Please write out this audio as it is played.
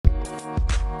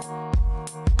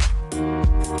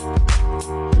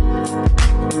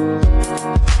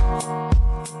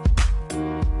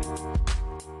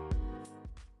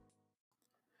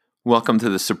Welcome to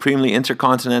the Supremely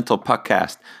Intercontinental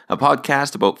Puckcast, a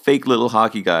podcast about fake little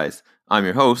hockey guys. I'm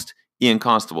your host, Ian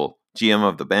Constable, GM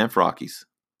of the Banff Rockies.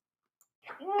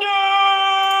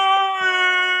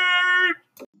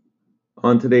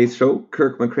 On today's show,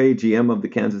 Kirk McRae, GM of the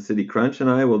Kansas City Crunch, and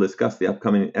I will discuss the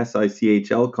upcoming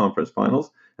SICHL Conference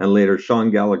Finals, and later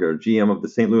Sean Gallagher, GM of the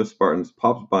St. Louis Spartans,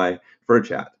 pops by for a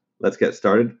chat. Let's get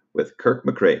started with Kirk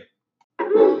McRae.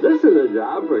 This is a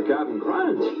job for Captain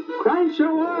Crunch. Crunch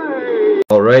away!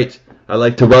 All right, I'd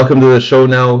like to welcome to the show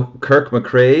now Kirk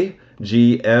McRae,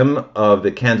 GM of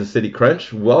the Kansas City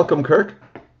Crunch. Welcome, Kirk.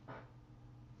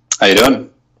 How you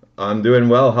doing? I'm doing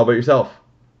well. How about yourself?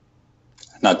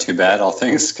 Not too bad, all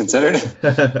things considered.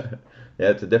 Yeah,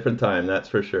 it's a different time, that's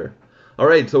for sure. All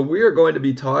right, so we are going to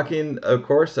be talking, of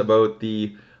course, about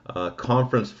the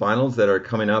conference finals that are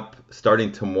coming up starting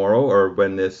tomorrow, or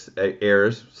when this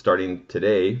airs, starting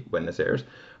today when this airs.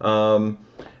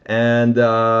 And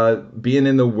being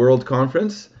in the World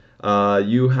Conference,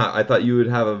 I thought you would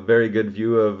have a very good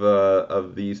view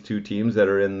of these two teams that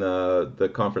are in the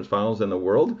conference finals in the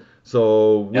World.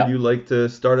 So would you like to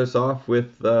start us off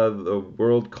with the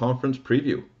World Conference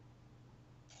preview?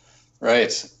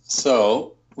 Right.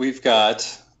 So we've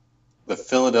got the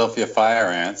Philadelphia Fire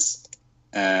Ants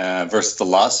versus the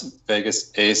Las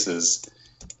Vegas Aces.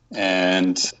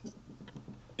 And,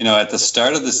 you know, at the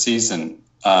start of the season,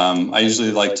 I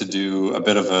usually like to do a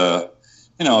bit of a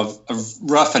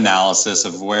rough analysis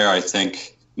of where I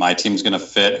think my team's going to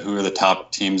fit, who are the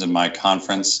top teams in my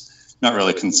conference. Not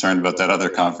really concerned about that other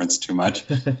conference too much.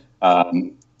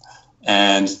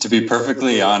 And to be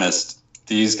perfectly honest,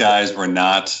 these guys were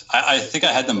not, I think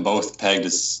I had them both pegged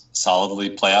as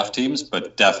solidly playoff teams,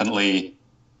 but definitely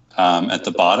at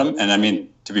the bottom. And I mean,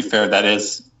 to be fair, that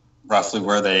is roughly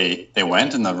where they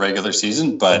went in the regular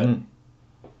season, but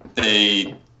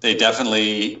they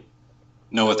definitely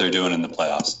know what they're doing in the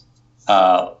playoffs.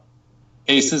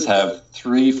 Aces have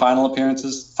 3 final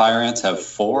appearances. Fire Ants have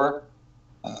 4.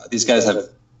 These guys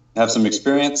have some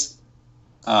experience,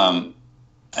 and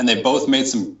they both made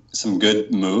some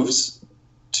good moves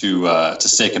to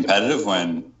stay competitive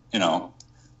when, you know,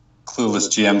 clueless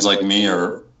GMs like me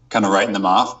are kind of writing them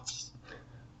off.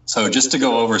 So just to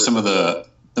go over some of the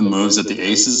moves that the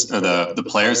Aces, or the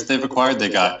players that they've acquired, they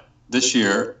got this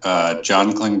year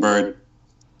John Klingberg,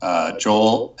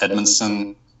 Joel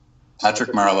Edmondson,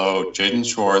 Patrick Marleau, Jaden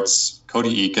Schwartz,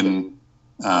 Cody Eakin,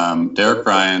 Derek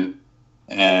Ryan.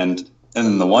 And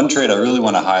then the one trade I really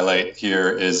want to highlight here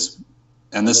is,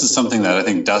 and this is something that I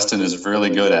think Dustin is really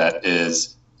good at,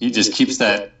 is he just keeps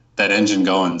that engine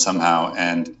going somehow.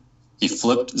 And he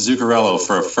flipped Zuccarello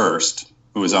for a first,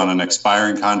 who was on an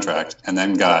expiring contract, and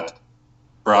then got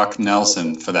Brock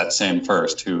Nelson for that same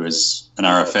first, who is an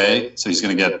RFA. So he's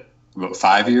going to get about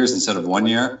 5 years instead of 1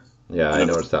 year. Yeah, I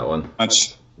noticed that one.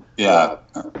 Yeah,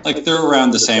 like they're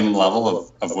around the same level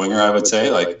of winger, I would say.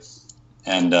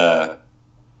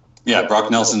 Yeah, Brock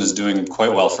Nelson is doing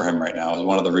quite well for him right now. Is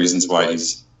one of the reasons why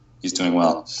he's doing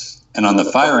well. And on the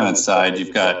Fire Ants side,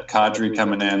 you've got Kadri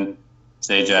coming in,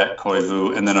 Zajac,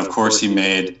 Koivu, and then of course he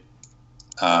made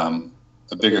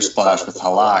a bigger splash with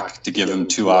Halak to give him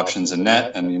 2 options in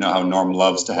net. And you know how Norm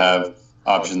loves to have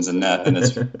options in net, and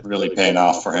it's really paying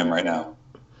off for him right now.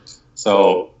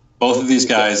 So both of these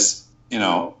guys, you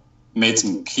know, made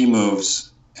some key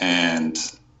moves, and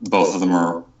both of them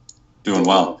are doing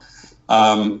well.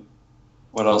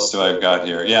 What else do I got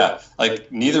here? Yeah,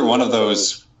 like neither one of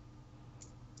those,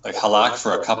 like Halak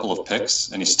for a couple of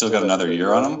picks, and he's still got another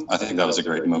year on him. I think that was a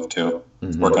great move too.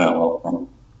 Working out well for him.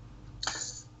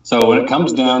 So when it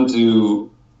comes down to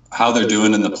how they're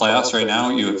doing in the playoffs right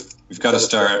now, you've got to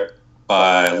start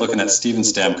by looking at Steven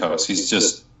Stamkos. He's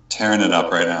just tearing it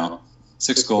up right now.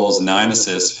 6 goals, 9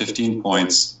 assists, 15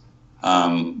 points.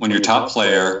 When your top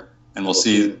player, and we'll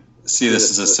see this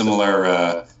as a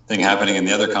similar thing happening in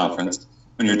the other conference.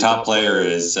 When your top player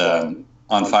is on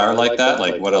fire like that,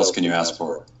 like what else can you ask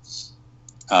for?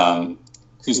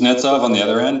 Kuznetsov on the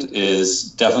other end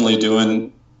is definitely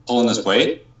pulling his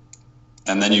weight.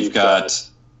 And then you've got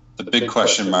the big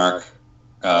question mark,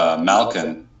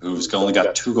 Malkin, who's only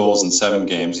got 2 goals in 7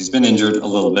 games. He's been injured a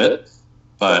little bit,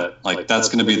 but like that's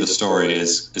going to be the story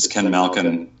is can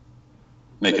Malkin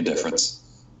make a difference?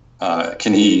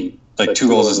 Can he, like 2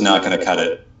 goals is not going to cut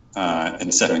it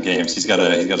in 7 games. He's got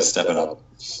to step it up.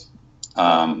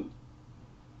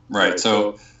 Right.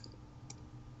 So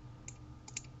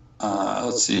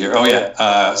let's see here. Oh yeah.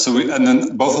 And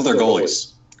then both of their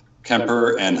goalies,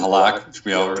 Kemper and Halak, which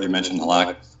we already mentioned,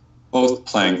 Halak, both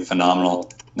playing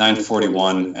phenomenal.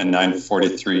 941 and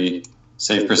 943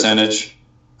 save percentage.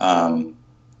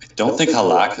 don't think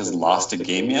Halak has lost a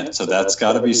game yet, so that's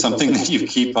got to be something that you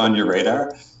keep on your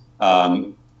radar.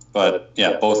 But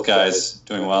yeah, both guys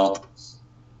doing well.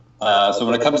 So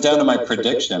when it comes down to my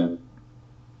prediction,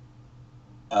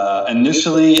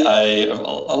 initially I'm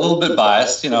a little bit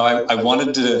biased. I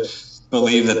wanted to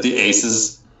believe that the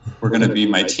Aces were going to be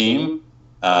my team.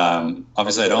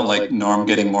 Obviously, I don't like Norm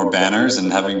getting more banners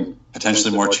and having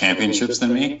potentially more championships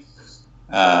than me.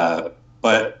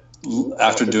 But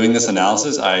after doing this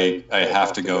analysis, I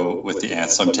have to go with the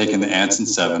Ants. So I'm taking the Ants in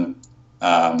 7.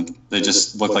 They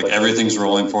just look like everything's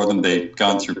rolling for them. They've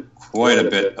gone through quite a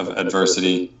bit of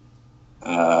adversity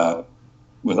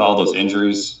with all those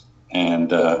injuries.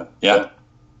 And yeah,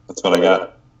 that's what I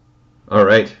got. All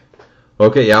right.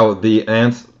 Okay, yeah, well, the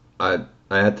Ants, I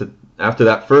had to, after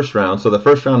that first round, so the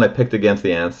first round I picked against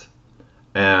the Ants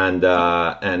and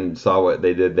saw what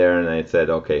they did there, and I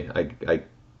said, okay, I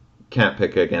can't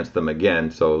pick against them again.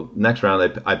 So next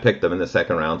round I picked them in the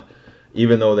second round,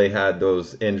 even though they had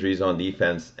those injuries on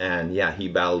defense, and yeah, he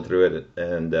battled through it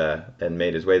and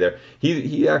made his way there.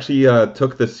 He actually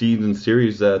took the season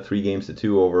series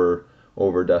 3-2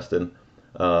 over Dustin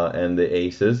and the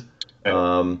Aces.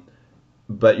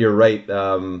 But you're right.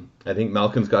 I think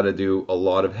Malkin's got to do a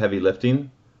lot of heavy lifting,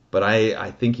 but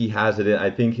I think he has it in. I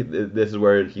think this is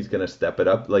where he's going to step it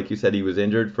up. Like you said, he was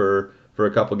injured for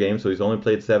a couple games, so he's only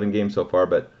played 7 games so far.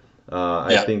 But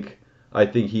I think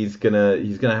he's gonna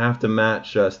have to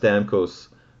match Stamkos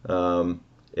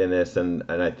in this, and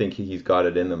I think he's got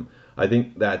it in them. I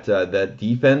think that that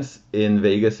defense in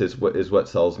Vegas is what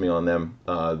sells me on them.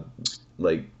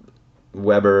 Like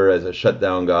Weber as a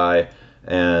shutdown guy.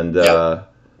 And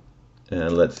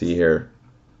let's see here.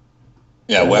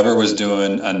 Yeah, Weber was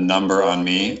doing a number on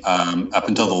me. Up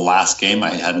until the last game, I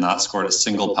had not scored a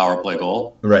single power play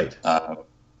goal. Right.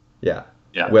 Yeah.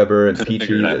 Weber and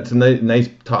Petrie. It's a nice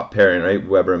top pairing, right?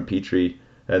 Weber and Petrie,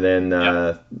 and then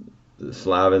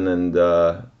Slavin and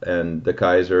the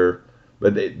Kaiser.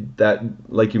 But that,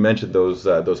 like you mentioned,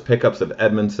 those pickups of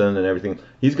Edmondson and everything.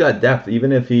 He's got depth.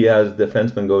 Even if he has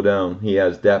defensemen go down, he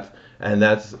has depth. And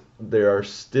there are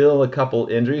still a couple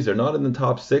injuries. They're not in the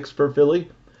top 6 for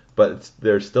Philly, but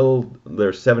their 7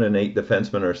 and 8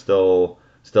 defensemen are still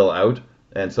out.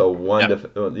 And so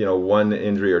one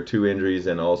injury or 2 injuries,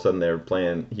 and all of a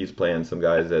sudden he's playing some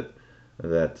guys that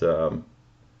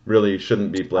really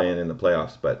shouldn't be playing in the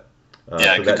playoffs. But so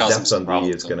that depth on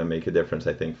D is going to make a difference,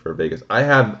 I think, for Vegas. I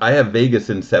have Vegas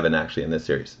in 7 actually in this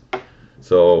series.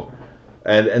 So.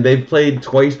 And they've played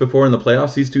twice before in the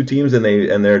playoffs, these two teams, and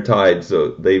they're tied,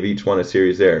 so they've each won a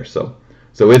series there. So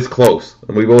it's close.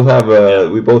 And we both have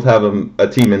a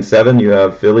team in 7. You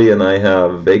have Philly, and I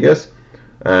have Vegas,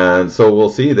 and so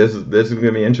we'll see. This is going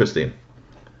to be interesting.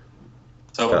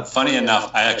 So funny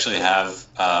enough, I actually have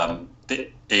the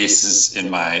Aces in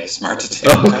my smart to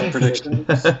take prediction,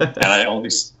 and I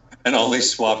only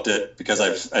swapped it because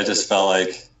I just felt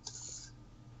like.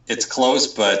 It's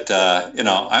close, but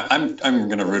I'm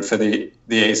going to root for the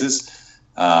Aces.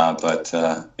 But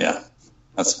yeah,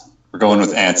 we're going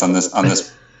with Ants on this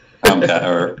podcast.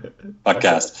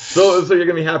 So you're going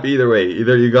to be happy either way.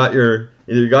 Either you got your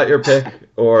pick,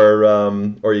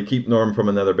 or you keep Norm from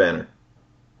another banner.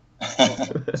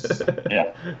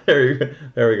 Yeah. There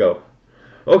we go.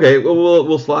 Okay, well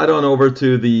we'll slide on over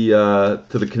to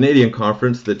the Canadian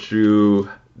Conference, the true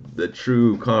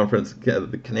conference,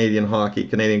 the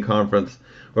Canadian Conference,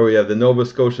 where we have the Nova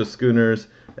Scotia Schooners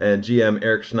and GM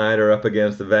Eric Schneider up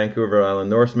against the Vancouver Island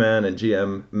Norseman and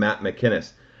GM Matt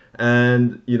McInnes.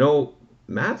 And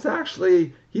Matt's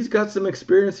he's got some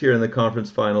experience here in the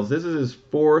conference finals. This is his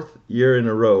 4th year in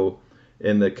a row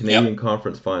in the Canadian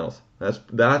Conference finals.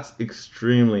 That's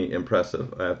extremely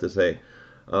impressive, I have to say.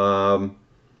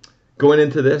 Going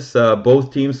into this,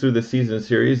 both teams through the season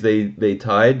series, they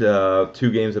tied 2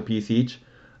 games apiece each.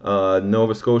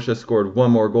 Nova Scotia scored 1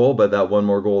 more goal, but that 1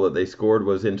 more goal that they scored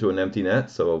was into an empty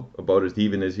net, so about as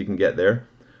even as you can get there.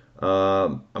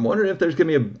 I'm wondering if there's going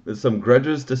to be some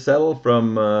grudges to settle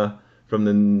from the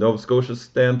Nova Scotia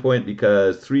standpoint,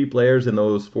 because 3 players in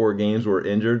those 4 games were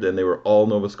injured, and they were all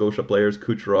Nova Scotia players.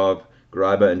 Kucherov,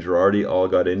 Greiba, and Girardi all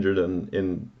got injured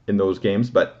in those games,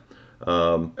 but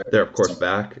they're of course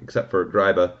back, except for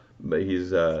Greiba, but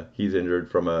he's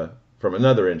injured from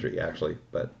another injury actually.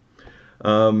 But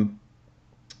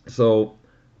so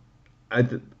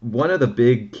one of the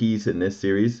big keys in this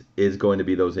series is going to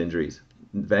be those injuries.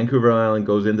 Vancouver Island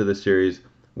goes into the series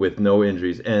with no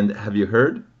injuries, and have you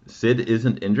heard Sid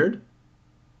isn't injured?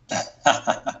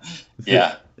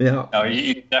 Yeah. No,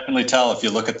 you definitely tell if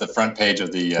you look at the front page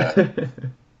of the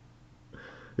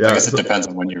Yeah, I guess it depends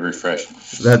on when you refresh.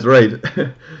 that's right.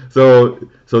 So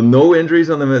no injuries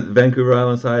on the Vancouver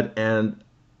Island side, and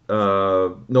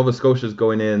Nova Scotia's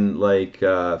going in like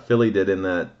Philly did in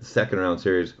that second round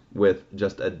series with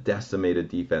just a decimated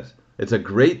defense. It's a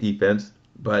great defense,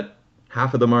 but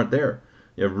half of them aren't there.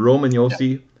 You have Roman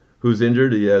Yossi, who's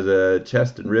injured. He has a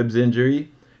chest and ribs injury.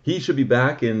 He should be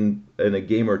back in a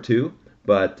game or two,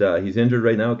 but he's injured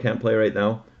right now, can't play right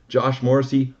now. Josh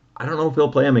Morrissey, I don't know if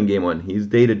he'll play him in game one. He's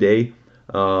day to day.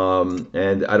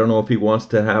 And I don't know if he wants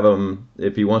to have him,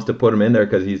 if he wants to put him in there,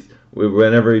 because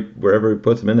wherever he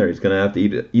puts him in there, he's going to have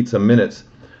to eat some minutes,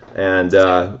 and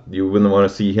you wouldn't want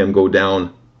to see him go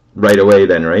down right away.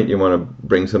 Then, right? You want to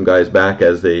bring some guys back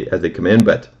as they come in,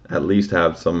 but at least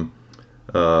have some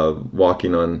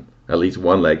walking on at least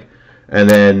one leg. And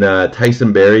then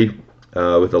Tyson Barrie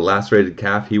with a lacerated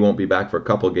calf, he won't be back for a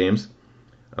couple games.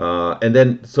 And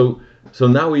then so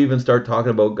now we even start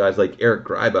talking about guys like Eric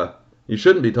Gryba. You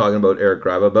shouldn't be talking about Eric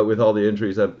Gryba, but with all the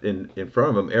injuries up in front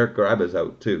of him, Eric Gryba's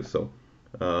out too. So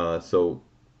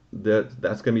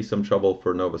that's going to be some trouble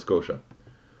for Nova Scotia.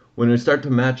 When we start to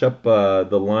match up the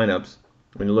lineups,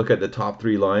 when you look at the top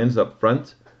three lines up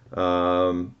front,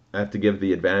 I have to give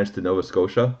the advantage to Nova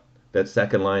Scotia. That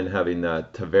second line having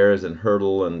Tavares and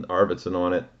Hurdle and Arvidsson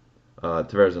on it.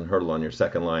 Tavares and Hurdle on your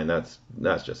second line, that's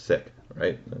just sick,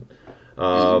 right?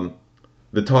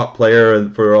 The top player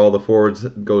for all the forwards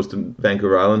goes to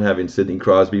Vancouver Island, having Sidney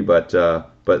Crosby, but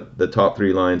the top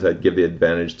three lines, I'd give the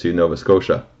advantage to Nova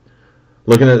Scotia.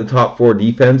 Looking at the top four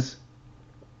defense,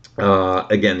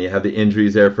 again, you have the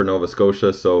injuries there for Nova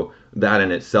Scotia, so that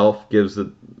in itself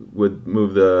would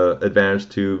move the advantage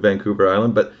to Vancouver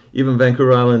Island. But even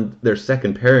Vancouver Island, their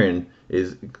second pairing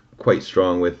is quite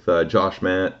strong with Josh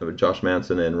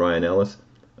Manson and Ryan Ellis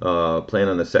playing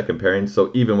on the second pairing.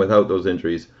 So even without those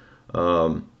injuries,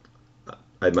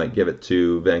 I might give it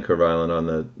to Vancouver Island on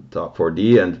the top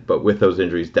 4D, but with those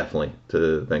injuries, definitely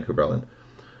to Vancouver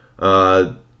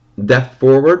Island. Depth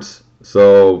forwards,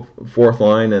 so fourth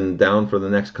line and down for the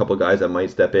next couple guys that might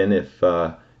step in if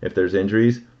there's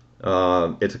injuries.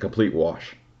 It's a complete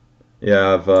wash. You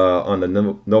have on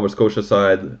the Nova Scotia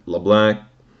side, LeBlanc,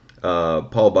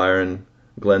 Paul Byron,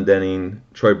 Glenn Denning,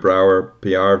 Troy Brouwer,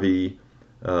 PRV,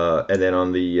 and then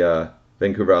on the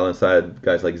Vancouver Island side,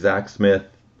 guys like Zach Smith,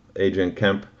 Adrian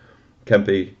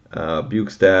Kempe,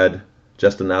 Bukestad,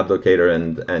 Justin Abdelkader,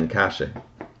 and Cache.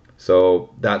 So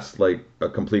that's like a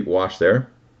complete wash there.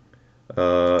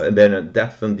 And then at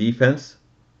depth and defense,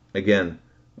 again,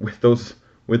 with those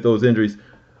injuries,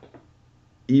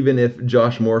 even if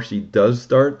Josh Morrissey does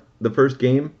start the first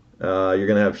game, you're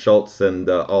going to have Schultz and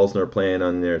Alsner playing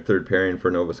on their third pairing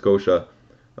for Nova Scotia.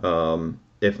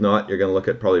 If not, you're going to look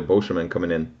at probably Beauchemin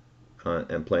coming in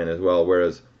and playing as well.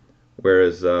 Whereas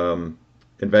in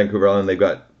Vancouver Island, they've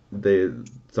got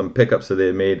some pickups that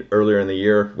they made earlier in the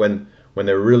year when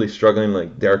they were really struggling,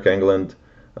 like Derek Engeland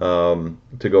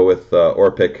to go with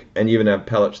Orpik, and even have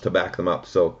Pelech to back them up.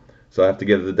 So I have to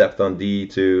give the depth on D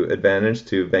to advantage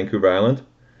to Vancouver Island.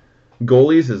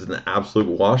 Goalies is an absolute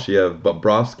wash. You have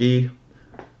Bobrovsky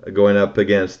going up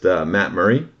against Matt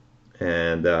Murray,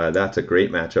 and that's a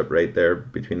great matchup right there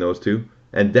between those two.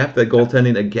 And depth at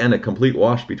goaltending, again, a complete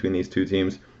wash between these two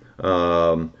teams.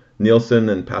 Nielsen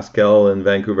and Pascal in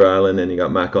Vancouver Island, and you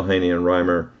got McElhaney and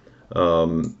Reimer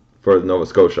for Nova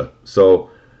Scotia.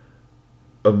 So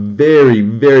a very,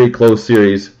 very close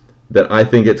series that I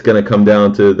think it's going to come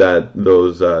down to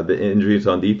the injuries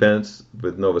on defense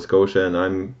with Nova Scotia,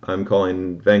 and I'm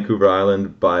calling Vancouver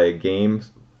Island by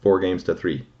 4 games to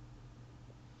 3.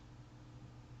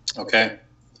 Okay.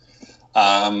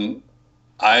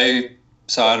 I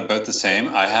saw it about the same.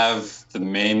 I have the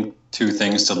main 2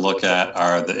 things to look at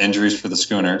are the injuries for the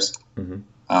Schooners,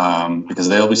 because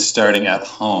they'll be starting at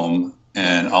home,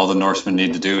 and all the Norsemen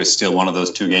need to do is steal one of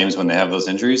those 2 games when they have those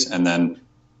injuries,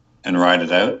 and ride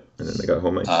it out. And then they got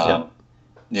home ice.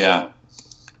 Yeah.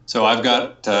 So I've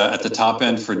got at the top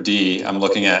end for D, I'm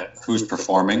looking at who's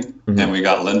performing, and we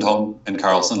got Lindholm and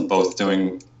Carlson both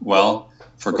doing well.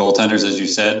 For goaltenders, as you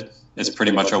said, it's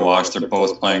pretty much a wash. They're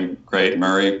both playing great.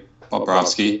 Murray,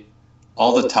 Bobrovsky.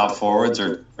 All the top forwards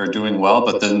are doing well,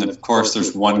 but then, of course,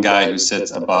 there's one guy who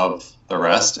sits above the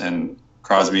rest, and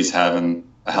Crosby's having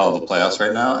a hell of a playoffs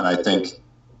right now, and I think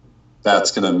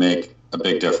that's going to make a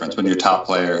big difference when your top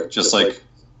player, just like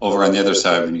over on the other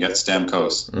side, when you got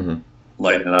Stamkos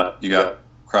lighting it up, you got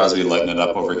Crosby lighting it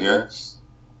up over here.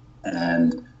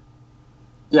 And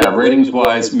yeah,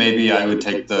 ratings-wise, maybe I would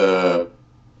take the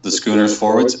Schooners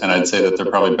forwards, and I'd say that they're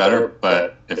probably better,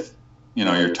 but if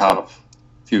your top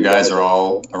few guys are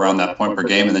all around that point per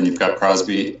game, and then you've got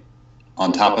Crosby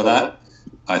on top of that,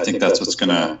 I think that's what's going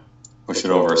to push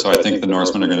it over. So I think the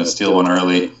Norsemen are going to steal one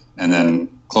early and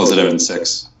then close it out in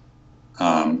 6.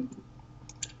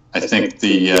 I think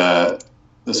the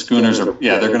Schooners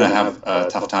they're going to have a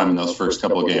tough time in those first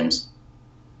couple of games.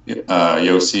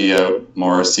 Yossi out,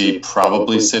 Morrissey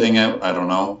probably sitting out. I don't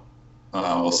know.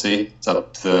 We'll see. It's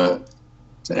up to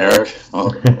Eric.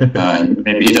 Well,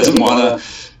 maybe he doesn't want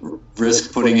to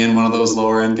risk putting in one of those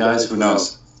lower end guys. Who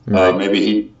knows? Right. Maybe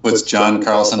he puts John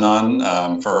Carlson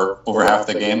on for over half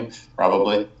the game.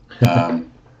 Probably.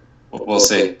 We'll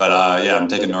see. But I'm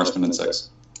taking Norseman in 6.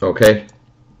 Okay.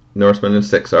 Norseman in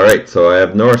 6. All right. So I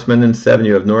have Norseman in 7.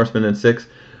 You have Norseman in 6.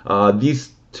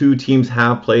 These two teams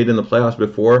have played in the playoffs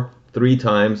before 3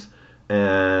 times,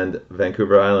 and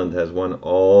Vancouver Island has won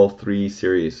all 3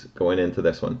 series going into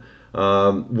this one.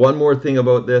 One more thing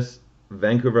about this,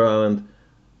 Vancouver Island,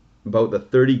 about the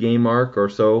 30-game mark or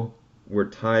so, we're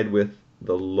tied with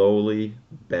the lowly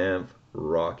Banff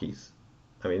Rockies.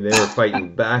 I mean, they were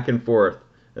fighting back and forth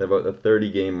at about the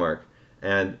 30-game mark,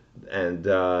 and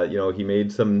he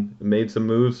made some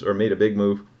moves, or made a big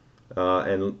move,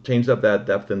 and changed up that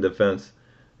depth in defense.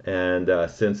 And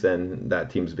since then, that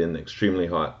team's been extremely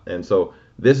hot. And so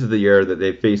this is the year that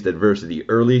they faced adversity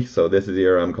early. So this is the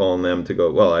year I'm calling them to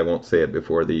go. Well, I won't say it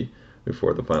before the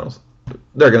finals.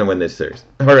 They're going to win this series.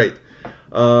 All right.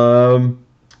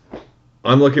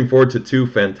 I'm looking forward to 2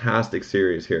 fantastic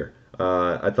series here.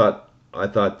 I thought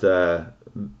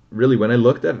really, when I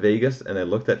looked at Vegas and I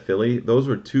looked at Philly, those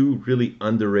were 2 really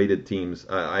underrated teams.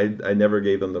 I never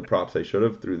gave them the props I should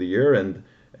have through the year and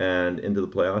into the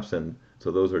playoffs. And so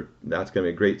that's going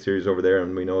to be a great series over there,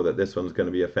 and we know that this one's going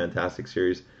to be a fantastic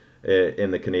series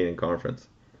in the Canadian Conference.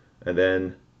 And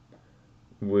then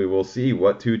we will see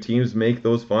what 2 teams make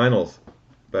those finals.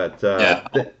 But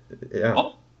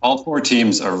all 4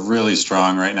 teams are really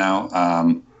strong right now.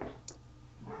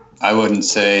 I wouldn't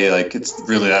say it's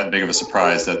really that big of a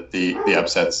surprise that the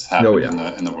upsets happen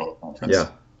in the World Conference. Yeah,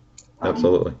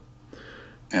 absolutely.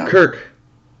 Yeah. Kirk,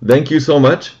 thank you so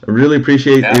much. I really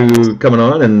appreciate you coming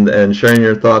on and sharing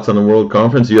your thoughts on the World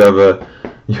Conference. You have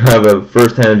a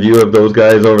first-hand view of those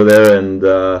guys over there,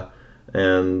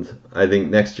 and I think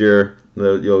next year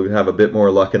you'll have a bit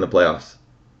more luck in the playoffs.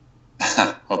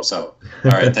 Hope so.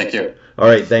 All right, thank you. All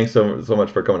right, thanks so much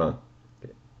for coming on. All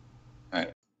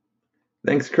right.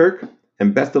 Thanks, Kirk,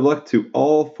 and best of luck to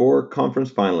all 4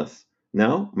 conference finalists.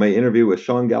 Now, my interview with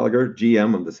Sean Gallagher,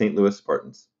 GM of the St. Louis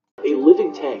Spartans. A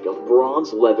living tank of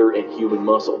bronze, leather, and human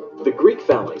muscle, the Greek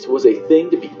phalanx was a thing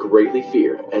to be greatly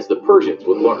feared, as the Persians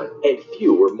would learn, and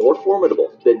few were more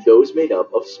formidable than those made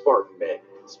up of Spartan men.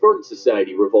 Spartan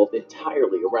society revolved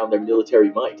entirely around their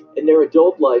military might, and their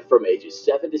adult life from ages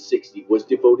 7 to 60 was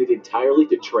devoted entirely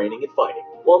to training and fighting.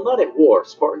 While not at war,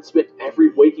 Spartans spent every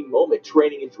waking moment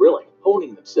training and drilling,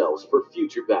 honing themselves for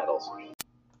future battles.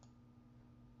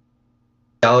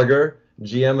 Gallagher,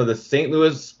 GM of the St.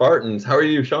 Louis Spartans. How are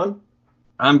you, Sean?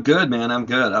 I'm good, man. I'm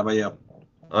good. How about you?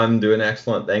 I'm doing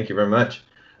excellent. Thank you very much.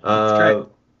 That's great.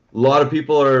 A lot of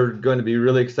people are going to be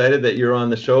really excited that you're on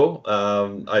the show.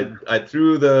 I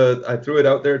threw it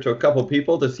out there to a couple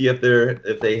people to see if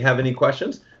they have any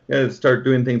questions. I'm going to start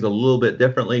doing things a little bit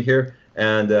differently here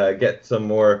and get some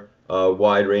more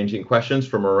wide-ranging questions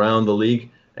from around the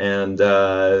league. And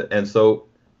so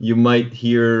you might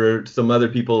hear some other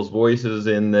people's voices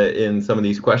in some of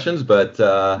these questions, but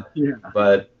are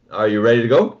you ready to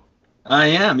go? I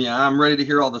am. Yeah, I'm ready to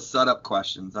hear all the setup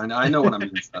questions. I know what I'm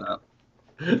going to set up.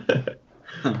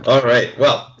 All right.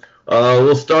 Well,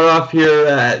 we'll start off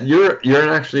here.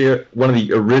 You're actually one of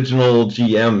the original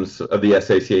GMs of the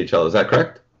SACHL. Is that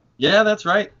correct? Yeah, that's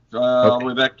right. All the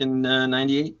way back in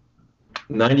 98.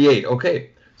 98.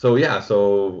 Okay. So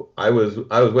I was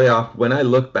way off. When I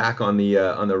look back on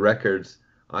the records,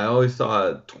 I always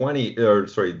saw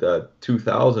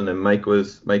 2000, and Mike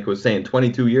was saying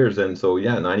 22 years, and so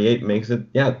 98 makes it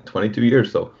 22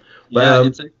 years. So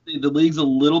it's actually, the league's a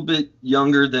little bit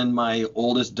younger than my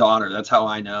oldest daughter. That's how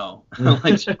I know.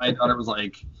 My daughter was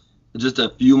just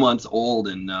a few months old,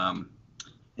 and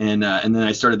then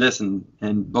I started this,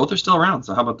 and both are still around.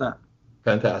 So how about that?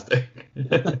 Fantastic.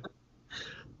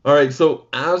 All right, so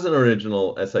as an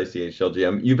original SICHL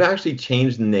GM, you've actually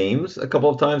changed names a couple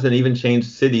of times and even changed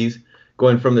cities,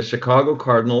 going from the Chicago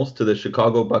Cardinals to the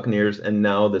Chicago Buccaneers and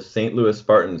now the St. Louis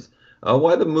Spartans.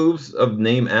 Why the moves of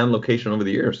name and location over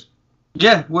the years?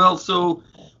 Yeah, well, so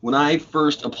when I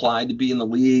first applied to be in the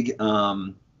league,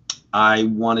 I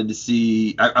wanted to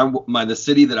see the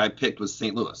city that I picked was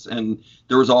St. Louis, and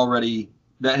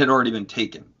that had already been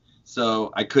taken,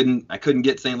 so I couldn't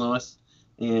get St. Louis.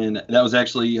 And that was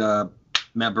actually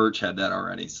Matt Birch had that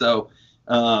already. So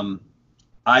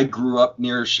I grew up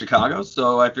near Chicago,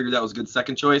 so I figured that was a good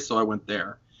second choice, so I went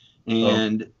there.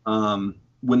 And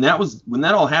when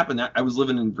that all happened, I was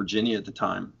living in Virginia at the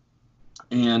time,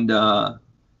 and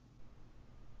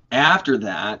after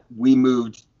that, we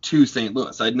moved to St.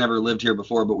 Louis. I'd never lived here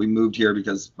before, but we moved here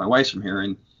because my wife's from here,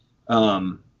 and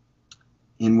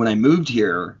when I moved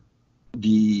here,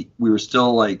 we were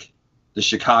still like the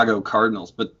Chicago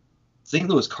Cardinals, but St.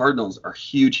 Louis Cardinals are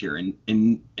huge here,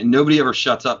 and nobody ever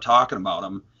shuts up talking about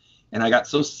them. And I got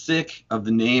so sick of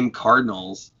the name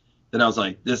Cardinals that I was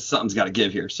like, something's got to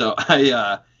give here. So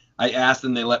I asked,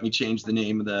 and they let me change the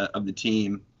name of the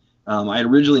team. I had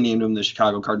originally named them the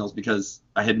Chicago Cardinals because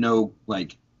I had no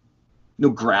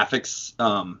graphics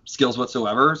skills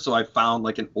whatsoever. So I found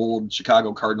like an old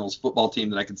Chicago Cardinals football team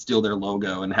that I could steal their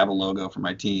logo and have a logo for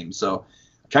my team. So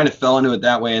I kind of fell into it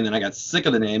that way, and then I got sick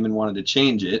of the name and wanted to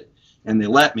change it, and they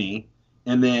let me.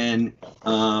 And then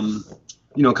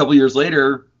a couple years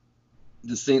later,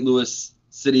 the St. Louis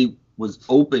City was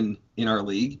open in our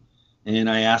league, and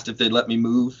I asked if they'd let me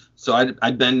move. So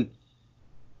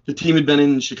the team had been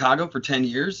in Chicago for 10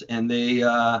 years, and they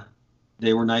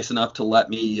were nice enough to let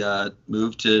me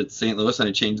move to St. Louis, and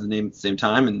I changed the name at the same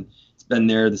time, and it's been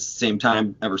there the same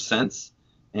time ever since.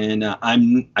 And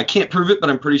I can't prove it, but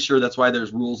I'm pretty sure that's why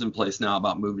there's rules in place now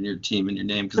about moving your team and your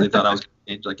name, because they thought I was going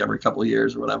to change like every couple of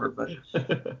years or whatever, but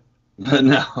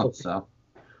no. So.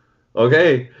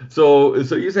 Okay, so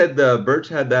you said Birch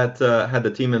had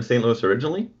the team in St. Louis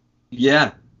originally?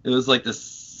 Yeah, it was like the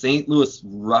St. Louis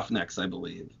Roughnecks, I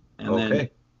believe. And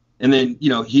okay. then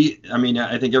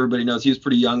I think everybody knows he was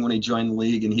pretty young when he joined the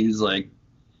league, and he was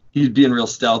being real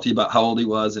stealthy about how old he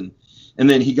was, and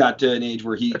then he got to an age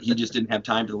where he just didn't have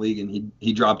time for the league, and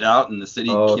he dropped out, and the city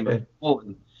came up,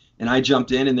 and I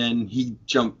jumped in, and then he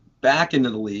jumped back into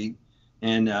the league.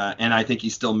 And I think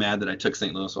he's still mad that I took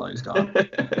St. Louis while he was gone.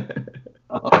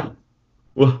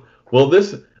 Well,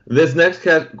 this next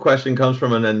question comes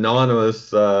from an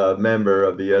anonymous member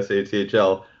of the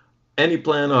SACHL. Any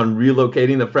plan on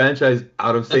relocating the franchise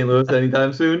out of St. Louis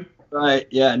anytime soon? Right.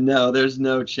 Yeah. No, there's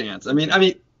no chance. I mean,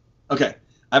 okay.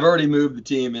 I've already moved the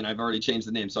team and I've already changed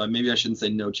the name, so maybe I shouldn't say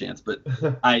no chance. But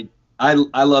I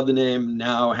love the name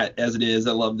now as it is.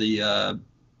 I love the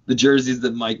jerseys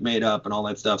that Mike made up and all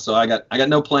that stuff. So I got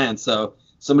no plans. So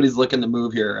somebody's looking to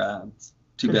move here. It's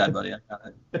too bad, buddy. I got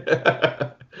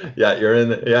it. Yeah, you're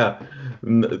in. Yeah,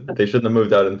 they shouldn't have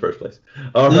moved out in the first place.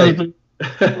 All right.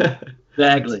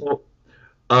 Exactly. So,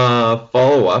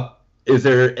 follow up.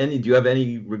 Do you have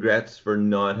any regrets for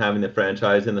not having the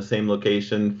franchise in the same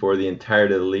location for the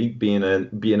entirety of the league, being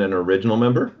an original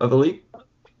member of the league?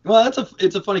 Well,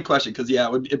 it's a funny question because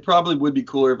it probably would be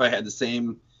cooler if I had the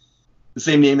same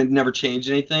name and never changed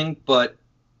anything. But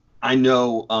I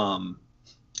know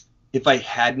if I'd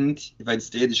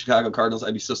stayed the Chicago Cardinals,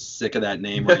 I'd be so sick of that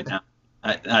name right now.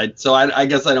 I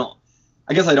guess I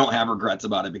don't have regrets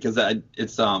about it because I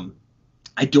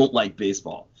don't like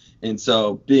baseball. And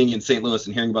so being in St. Louis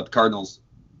and hearing about the Cardinals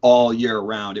all year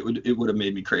round, it would have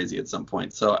made me crazy at some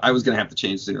point. So I was going to have to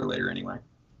change sooner or later anyway.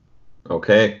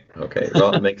 Okay.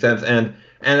 Well, it makes sense. And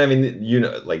I mean,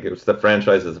 it was the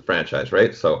franchise is a franchise,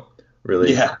 right? So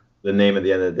really, yeah, the name at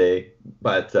the end of the day.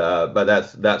 But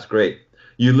that's great.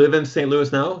 You live in St.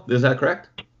 Louis now, is that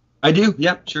correct? I do.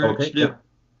 Yeah, sure. Okay. Sure. Yeah.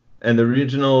 And the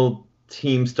regional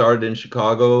team started in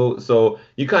Chicago. So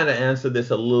you kind of answered this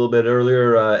a little bit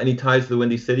earlier. Any ties to the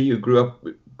Windy City? You grew up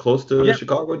close to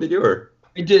Chicago, did you? Or?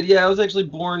 I did. Yeah, I was actually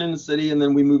born in the city, and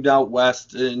then we moved out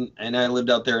west, and I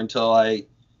lived out there until I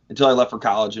left for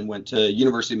college and went to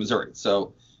University of Missouri.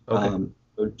 So,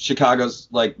 Chicago's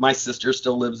like my sister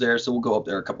still lives there, so we'll go up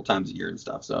there a couple times a year and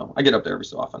stuff. So I get up there every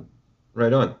so often.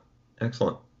 Right on.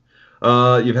 Excellent.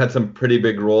 You've had some pretty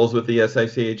big roles with the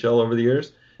SICHL over the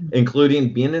years,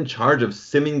 including being in charge of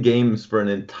simming games for an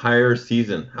entire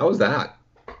season. How was that?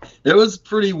 It was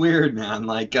pretty weird, man.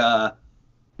 Like, that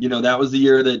was the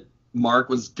year that Mark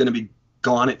was going to be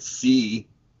gone at sea,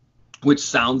 which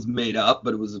sounds made up,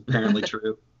 but it was apparently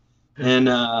true. And,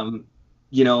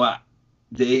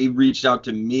 they reached out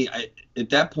to me. At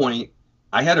that point,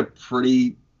 I had a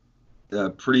pretty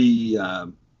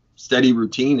steady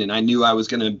routine, and I knew I was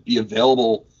going to be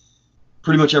available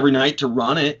pretty much every night to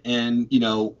run it. And,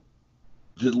 the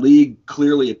league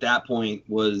clearly at that point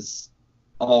was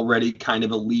already kind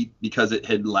of elite because it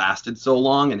had lasted so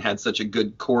long and had such a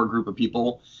good core group of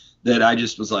people that I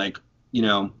just was like,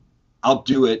 I'll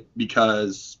do it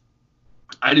because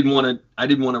I didn't want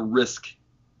to risk,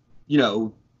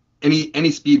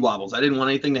 any speed wobbles. I didn't want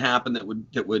anything to happen that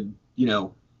would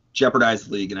jeopardize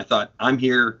the league. And I thought, I'm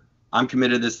here, I'm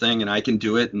committed to this thing, and I can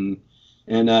do it. And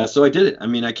And so I did it. I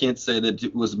mean, I can't say that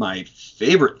it was my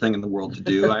favorite thing in the world to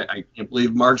do. I can't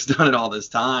believe Mark's done it all this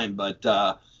time, but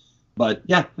yeah,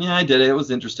 I did it. It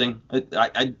was interesting.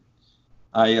 I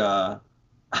I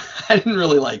didn't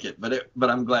really like it, but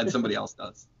I'm glad somebody else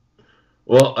does.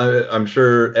 Well, I'm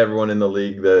sure everyone in the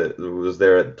league that was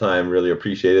there at the time really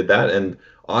appreciated that, and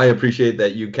I appreciate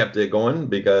that you kept it going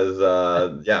because,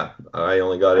 yeah, I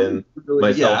only got in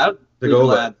myself to go.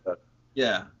 Glad.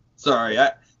 Yeah, sorry.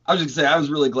 I was just gonna say I was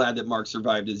really glad that Mark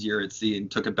survived his year at sea and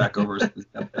took it back over.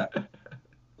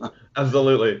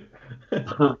 Absolutely.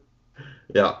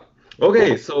 Yeah.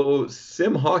 Okay, so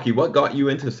sim hockey. What got you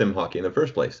into sim hockey in the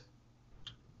first place?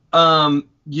 It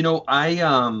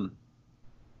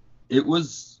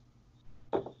was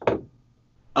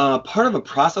part of a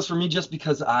process for me just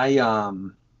because I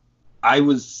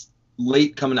was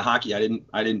late coming to hockey. I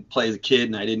didn't play as a kid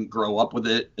and I didn't grow up with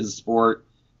it as a sport.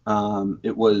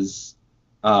 It was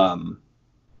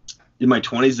in my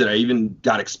 20s that I even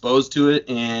got exposed to it,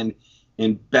 and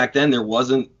back then there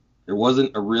wasn't a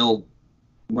real.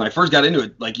 When I first got into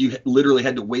it, like you literally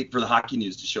had to wait for the hockey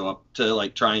news to show up to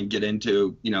like try and get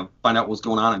into, find out what's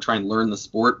going on and try and learn the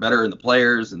sport better and the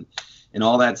players and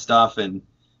all that stuff. And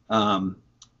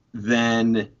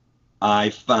then I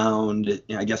found,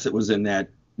 I guess it was in that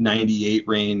 98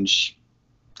 range,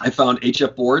 I found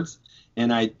HF boards,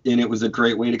 and it was a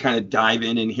great way to kind of dive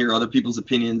in and hear other people's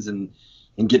opinions and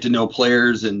get to know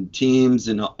players and teams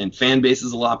and fan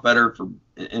bases a lot better.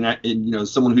 And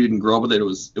someone who didn't grow up with it, it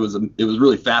was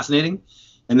really fascinating.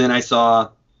 And then I saw,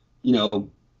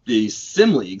 the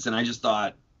sim leagues, and I just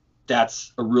thought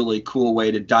that's a really cool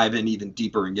way to dive in even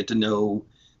deeper and get to know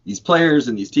these players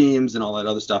and these teams and all that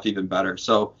other stuff even better.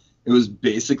 So it was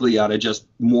basically out of just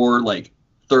more like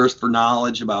thirst for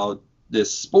knowledge about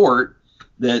this sport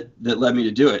that led me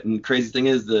to do it. And the crazy thing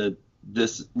is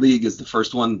this league is the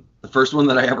first one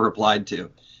that I ever applied to.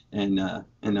 And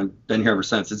I've been here ever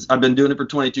since. I've been doing it for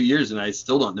 22 years, and I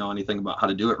still don't know anything about how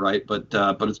to do it right. But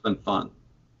it's been fun.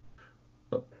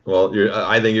 Well,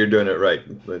 I think you're doing it right.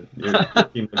 Your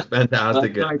team is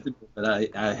fantastic.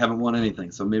 But I haven't won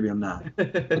anything, so maybe I'm not.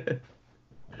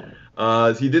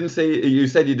 So you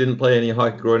said you didn't play any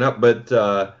hockey growing up, but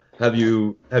have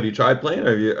you tried playing?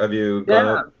 Or have you gone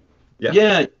out?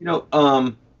 Yeah.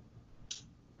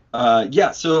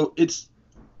 So it's.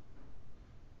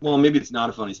 Well, maybe it's not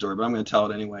a funny story, but I'm going to tell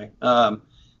it anyway. When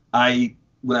I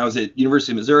was at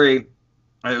University of Missouri,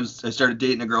 I started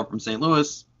dating a girl from St.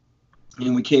 Louis,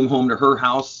 and we came home to her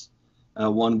house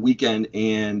one weekend,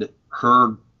 and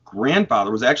her grandfather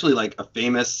was actually like a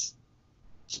famous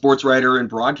sports writer and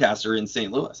broadcaster in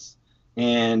St. Louis,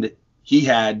 and he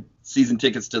had season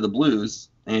tickets to the Blues,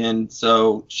 and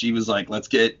so she was like, "Let's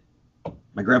get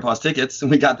my grandpa's tickets," and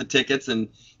we got the tickets, and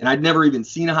I'd never even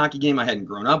seen a hockey game. I hadn't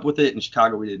grown up with it. In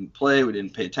Chicago, we didn't play, we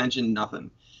didn't pay attention,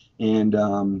 nothing. And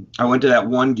I went to that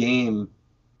one game,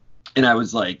 and I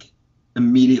was like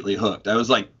immediately hooked. I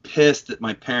was like pissed that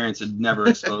my parents had never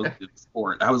exposed me to the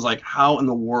sport. I was like, how in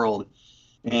the world?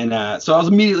 And so I was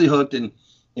immediately hooked, and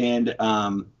ended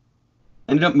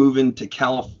up moving to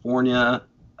California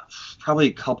probably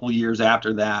a couple years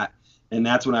after that, and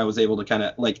that's when I was able to kind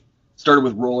of like started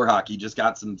with roller hockey, just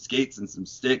got some skates and some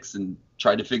sticks and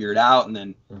tried to figure it out, and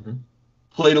then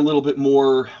played a little bit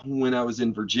more when I was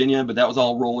in Virginia, but that was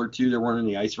all roller too. There weren't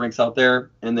any ice rinks out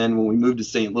there. And then when we moved to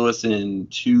St. Louis in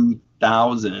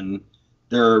 2000,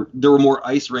 there were more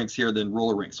ice rinks here than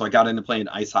roller rinks. So I got into playing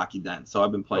ice hockey then. So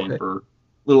I've been playing for a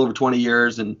little over 20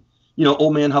 years, and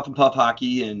old man huff and puff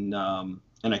hockey, and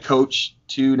I coach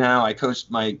too now. I coached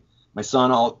my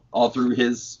son all through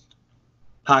his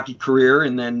hockey career,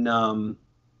 and then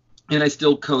and I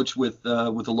still coach with a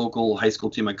local high school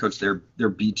team. I coach their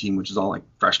B team, which is all like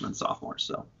freshmen, sophomores.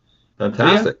 So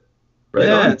fantastic, right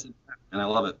on. And I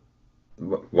love it.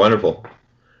 Wonderful.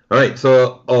 All right,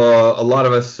 so a lot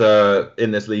of us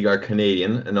in this league are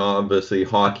Canadian, and obviously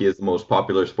hockey is the most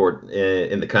popular sport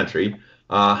in the country.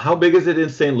 How big is it in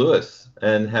St. Louis?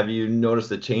 And have you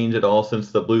noticed a change at all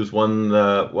since the Blues won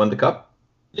the Cup?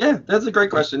 Yeah, that's a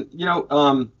great question.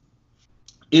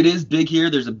 It is big here.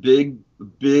 There's a big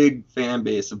fan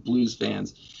base of Blues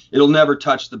fans. It'll never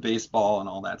touch the baseball and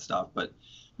all that stuff, but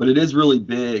it is really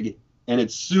big, and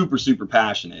it's super, super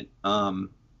passionate.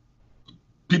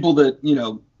 People that,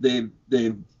 they've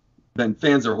been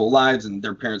fans their whole lives, and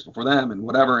their parents before them and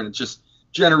whatever, and it's just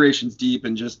generations deep,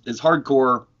 and just as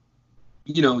hardcore,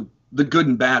 the good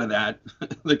and bad of that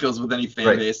that goes with any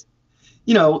fan base.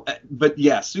 But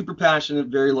yeah, super passionate,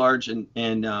 very large, and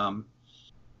it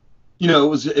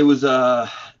was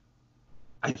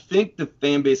I think the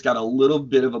fan base got a little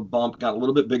bit of a bump, got a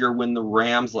little bit bigger when the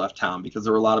Rams left town, because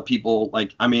there were a lot of people,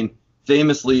 like, I mean,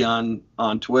 famously on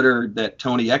Twitter, that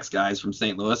Tony X guy is from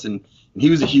St. Louis, and he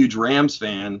was a huge Rams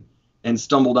fan and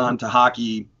stumbled onto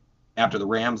hockey after the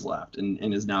Rams left,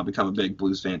 and has now become a big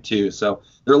Blues fan too. So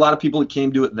there are a lot of people that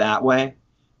came to it that way.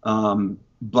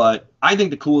 But I think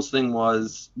the coolest thing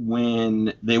was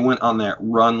when they went on that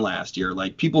run last year,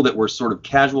 like people that were sort of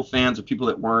casual fans or people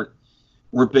that weren't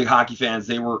big hockey fans,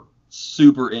 they were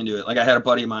super into it. Like I had a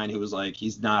buddy of mine who was like,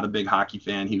 he's not a big hockey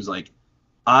fan. He was like,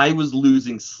 I was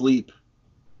losing sleep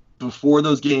before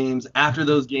those games, after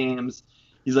those games.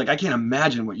 He's like, I can't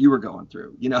imagine what you were going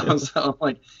through, you know? So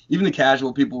like even the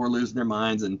casual people were losing their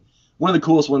minds. And one of the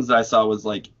coolest ones that I saw was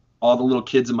like all the little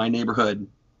kids in my neighborhood,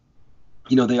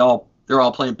 you know, they're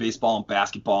all playing baseball and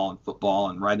basketball and football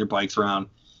and riding their bikes around.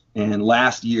 And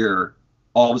last year,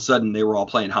 all of a sudden they were all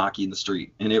playing hockey in the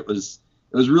street. And it was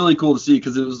really cool to see,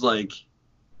 because it was like,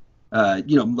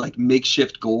 you know, like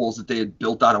makeshift goals that they had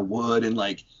built out of wood, and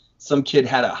like some kid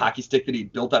had a hockey stick that he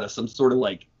built out of some sort of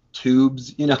like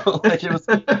tubes, you know, like it was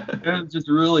just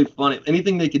really funny.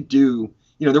 Anything they could do,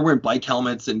 you know, they're wearing bike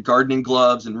helmets and gardening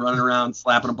gloves and running around,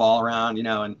 slapping a ball around, you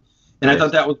know, and I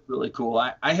thought that was really cool.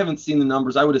 I haven't seen the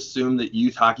numbers. I would assume that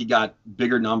youth hockey got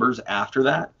bigger numbers after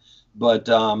that, but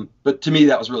to me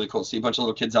that was really cool to see a bunch of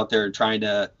little kids out there trying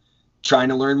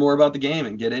to learn more about the game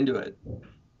and get into it.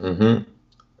 Mm-hmm.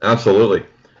 Absolutely.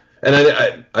 And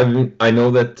I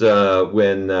know that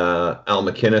when Al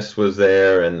McInnes was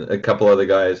there and a couple other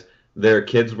guys, their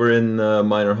kids were in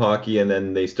minor hockey, and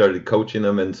then they started coaching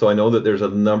them. And so I know that there's a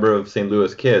number of St.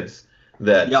 Louis kids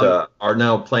that are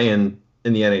now playing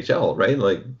in the NHL, right?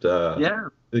 Like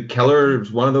Keller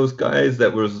was one of those guys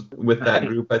that was with that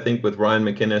group, I think, with Ryan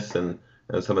McInnes and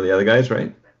some of the other guys,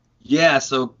 right? Yeah,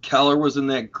 so Keller was in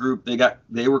that group.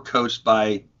 They were coached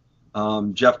by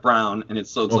Jeff Brown, and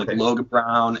it's like Logan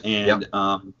Brown and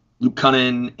Luke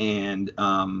Cunnin, and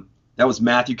that was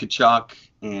Matthew Tkachuk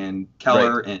and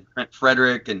Keller and Trent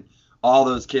Frederick, and all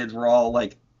those kids were all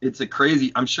like, it's a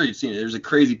crazy, I'm sure you've seen it, there's a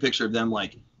crazy picture of them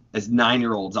like as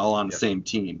 9-year-olds all on the same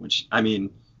team, which, I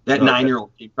mean, that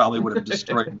 9-year-old team probably would have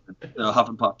destroyed the Huff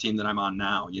and Puff team that I'm on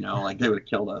now, you know, like they would have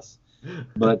killed us.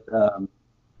 But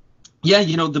yeah,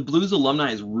 you know, the Blues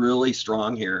alumni is really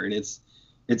strong here, and it's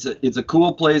a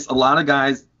cool place. A lot of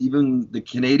guys, even the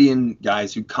Canadian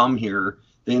guys who come here,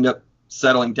 they end up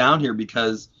settling down here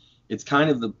because it's kind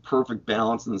of the perfect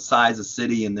balance in the size of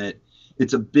city, and that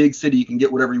it's a big city. You can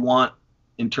get whatever you want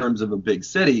in terms of a big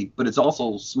city, but it's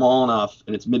also small enough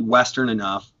and it's Midwestern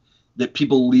enough that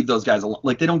people leave those guys alone.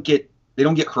 Like they don't get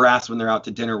harassed when they're out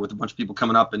to dinner with a bunch of people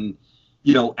coming up and,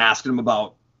 you know, asking them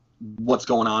about what's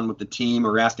going on with the team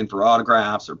or asking for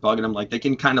autographs or bugging them. Like they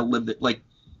can kind of live it, like,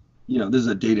 you know, this is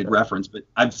a dated reference, but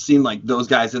I've seen like those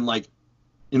guys in the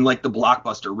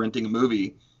Blockbuster renting a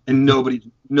movie, and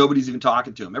nobody's even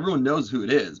talking to them. Everyone knows who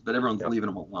it is, but everyone's leaving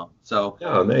them alone. So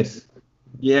nice.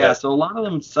 Yeah, so a lot of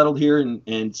them settled here,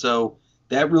 and so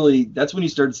that's when you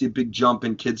start to see a big jump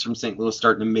in kids from St. Louis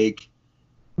starting to make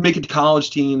it to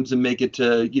college teams and make it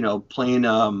to, you know, playing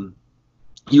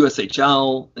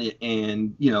USHL,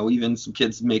 and, you know, even some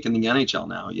kids making the NHL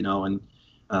now, you know, and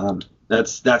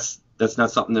that's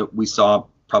not something that we saw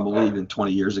probably even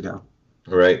 20 years ago.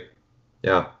 Right.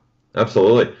 Yeah,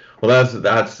 absolutely. Well,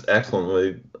 that's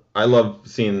excellent. I love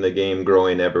seeing the game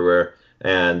growing everywhere,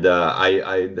 and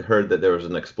I heard that there was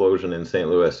an explosion in St.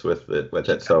 Louis with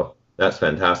it, so that's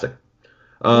fantastic.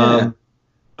 A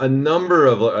number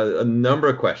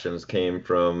of questions came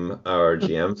from our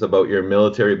GMs about your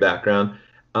military background.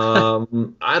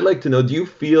 I'd like to know, do you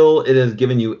feel it has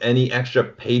given you any extra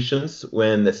patience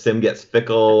when the sim gets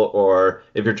fickle, or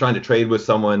if you're trying to trade with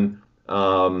someone?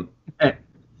 Does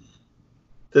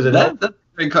it help? That's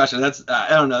a great question. That's I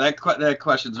don't know. That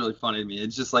question's really funny to me.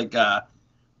 It's just like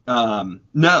no.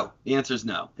 The answer is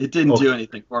no. It didn't do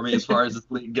anything for me as far as this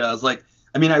league goes. Like,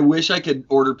 I mean, I wish I could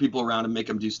order people around and make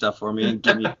them do stuff for me and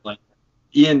give me like,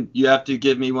 Ian, you have to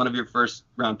give me one of your first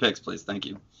round picks, please. Thank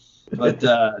you. But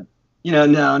you know,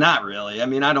 no, not really. I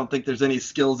mean, I don't think there's any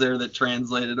skills there that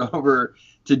translated over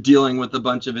to dealing with a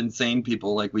bunch of insane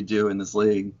people like we do in this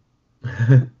league.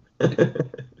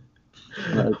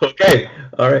 Okay,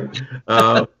 all right.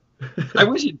 I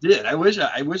wish it did. I wish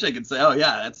I could say, oh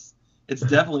yeah, it's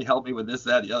definitely helped me with this,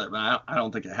 that, the other, but I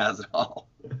don't think it has at all.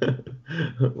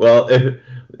 Well,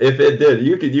 if it did,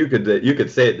 you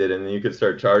could say it did, and you could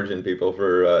start charging people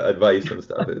for advice and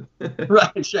stuff.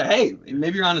 Right. Sure. Hey,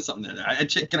 maybe you're onto something there.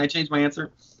 Can I change my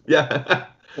answer? Yeah.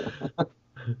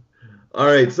 All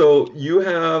right. So you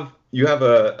have you have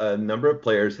a number of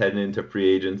players heading into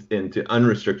into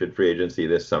unrestricted free agency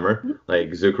this summer,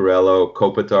 like Zuccarello,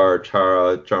 Kopitar,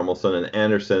 Chara, Charmelson, and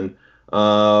Anderson.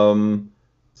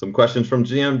 Some questions from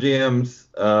GMs.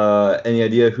 Any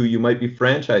idea who you might be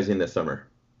franchising this summer?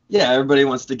 Yeah, everybody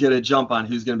wants to get a jump on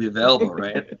who's going to be available,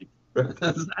 right?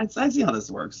 I see how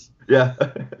this works. Yeah.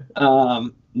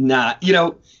 Nah,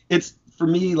 it's for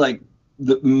me like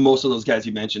most of those guys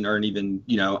you mentioned aren't even.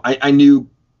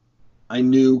 I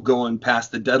knew going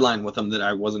past the deadline with them that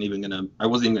I wasn't even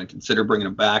gonna consider bringing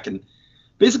them back. And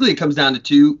basically, it comes down to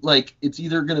two. Like, it's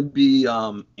either gonna be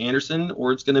Anderson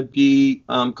or it's gonna be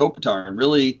Kopitar. And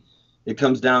really, it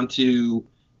comes down to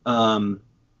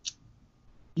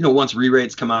once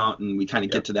re-rates come out and we kind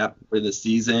of get to that point of the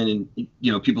season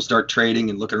and, people start trading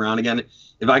and looking around again,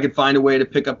 if I could find a way to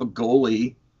pick up a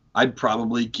goalie, I'd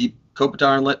probably keep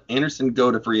Kopitar and let Anderson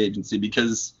go to free agency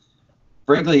because,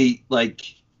 frankly,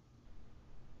 like,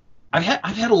 I've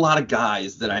had a lot of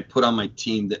guys that I put on my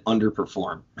team that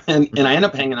underperform, and I end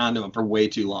up hanging on to them for way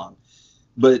too long.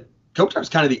 But Kopitar's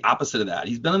kind of the opposite of that.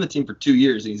 He's been on the team for 2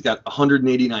 years, and he's got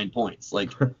 189 points.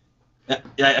 Like,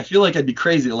 I feel like I'd be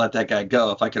crazy to let that guy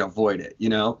go if I could avoid it,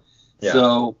 Yeah.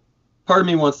 So part of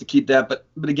me wants to keep that,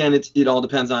 but again, it all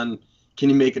depends on, can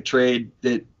you make a trade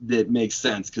that makes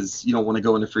sense, because you don't want to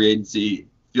go into free agency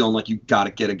feeling like you got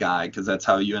to get a guy, because that's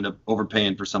how you end up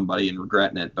overpaying for somebody and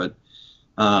regretting it. But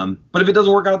if it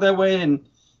doesn't work out that way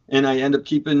and I end up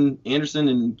keeping Anderson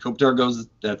and Kopitar goes,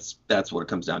 that's what it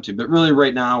comes down to. But really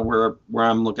right now where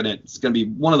I'm looking at, it's going to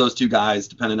be one of those two guys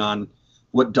depending on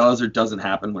what does or doesn't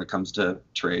happen when it comes to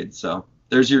trade. So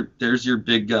there's your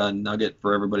big nugget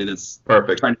for everybody that's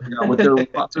perfect trying to figure out what their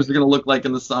rosters are going to look like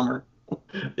in the summer.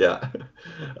 Yeah.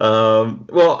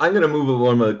 Well, I'm going to move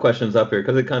one of the questions up here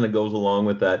because it kind of goes along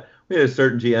with that. We had a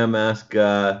certain GM ask,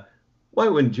 why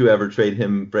wouldn't you ever trade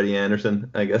him, Freddie Anderson?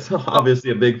 I guess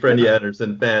obviously a big Freddie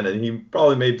Anderson fan, and he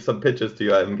probably made some pitches to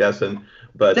you, I'm guessing.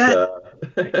 But I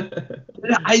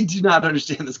do not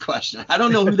understand this question. I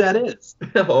don't know who that is.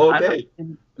 Okay.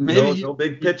 Maybe no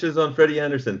big pitches on Freddie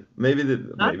Anderson. Maybe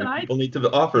people need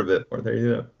to offer a bit more. There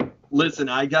you go. Listen,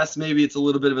 I guess maybe it's a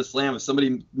little bit of a slam if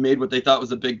somebody made what they thought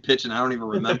was a big pitch and I don't even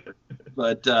remember.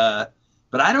 But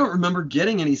I don't remember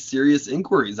getting any serious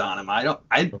inquiries on him. I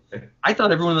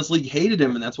thought everyone in this league hated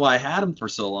him, and that's why I had him for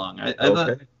so long. I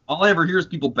thought all I ever hear is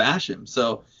people bash him.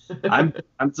 So I'm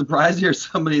surprised to hear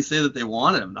somebody say that they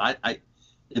wanted him.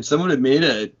 If someone had made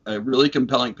a really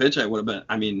compelling pitch, I would have been.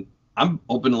 I mean, I'm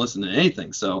open to listen to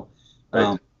anything. So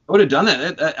I would have done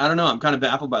that. I don't know. I'm kind of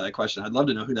baffled by that question. I'd love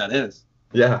to know who that is.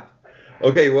 Yeah.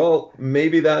 Okay, well,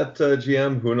 maybe that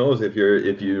GM, who knows, if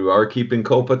you are keeping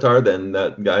Kopitar, then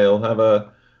that guy will have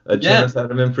a chance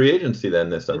at him in free agency then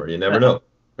this summer. You never know,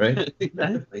 right?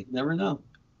 Exactly. Never know.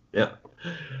 Yeah.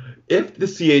 If the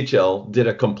CHL did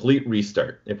a complete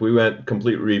restart, if we went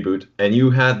complete reboot, and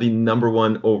you had the number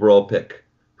 1 overall pick,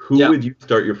 who would you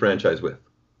start your franchise with?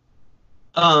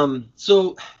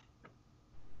 So,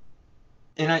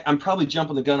 and I'm probably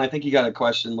jumping the gun. I think you got a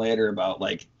question later about,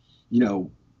 like,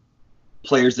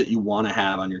 players that you want to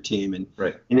have on your team, and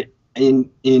right.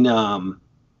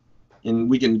 And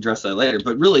we can address that later.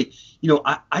 But really,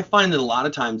 I find that a lot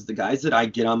of times the guys that I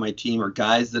get on my team are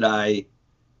guys that I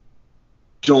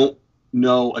don't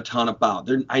know a ton about.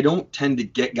 I don't tend to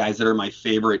get guys that are my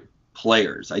favorite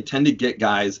players. I tend to get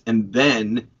guys, and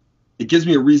then it gives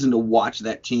me a reason to watch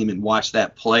that team and watch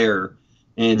that player.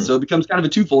 And so it becomes kind of a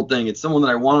twofold thing. It's someone that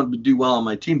I want to do well on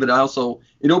my team, but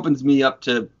it opens me up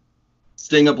to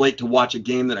staying up late to watch a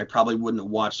game that I probably wouldn't have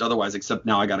watched otherwise, except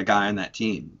now I got a guy on that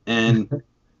team. And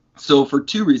so for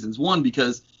 2 reasons. One,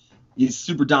 because he's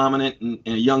super dominant and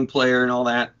a young player and all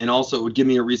that. And also it would give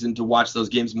me a reason to watch those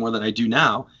games more than I do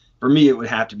now. For me, it would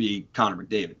have to be Connor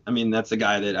McDavid. I mean, that's a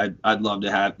guy that I'd love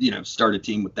to have, start a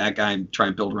team with that guy and try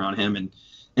and build around him and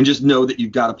just know that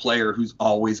you've got a player who's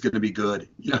always going to be good.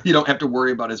 You don't have to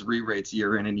worry about his re-rates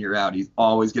year in and year out. He's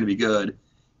always going to be good.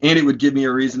 And it would give me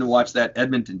a reason to watch that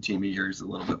Edmonton team of yours a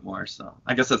little bit more. So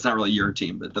I guess that's not really your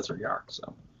team, but that's where you are.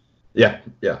 So yeah.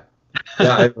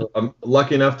 I'm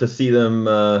lucky enough to see them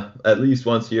at least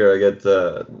once a year. I get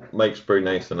Mike's pretty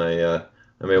nice, and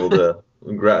I'm able to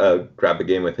grab a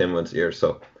game with him once a year.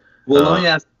 So let me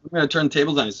ask. I'm going to turn the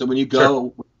tables on you. So when you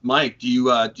go, sure. Mike, do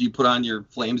you put on your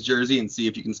Flames jersey and see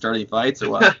if you can start any fights or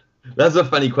what? That's a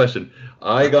funny question.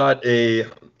 I got a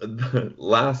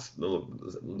last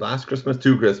Christmas,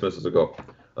 2 Christmases ago.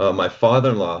 My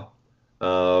father-in-law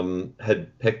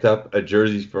had picked up a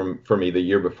jersey for me the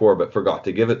year before, but forgot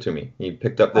to give it to me. He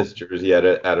picked up this jersey at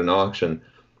an auction,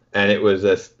 and it was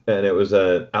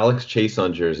a Alex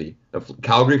Chiasson jersey, a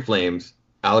Calgary Flames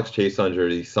Alex Chiasson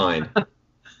jersey signed.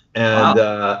 and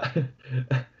Wow.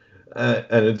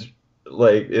 and it's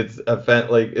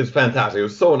fantastic. It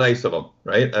was so nice of him,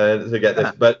 right? To get this,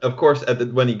 Yeah. but of course,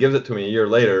 when he gives it to me a year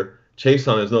later,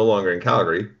 Chason is no longer in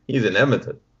Calgary; he's in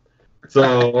Edmonton.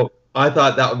 So I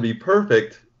thought that would be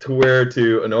perfect to wear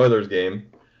to an Oilers game.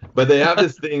 But they have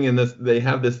this thing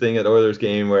at Oilers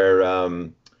game where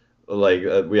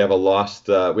we have a lost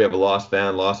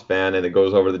fan, and it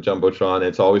goes over the jumbotron. And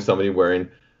it's always somebody wearing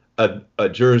a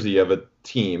jersey of a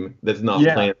team that's not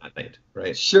Yeah. playing that night,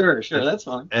 right? Sure, that's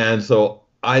fine. And so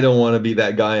I don't want to be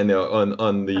that guy on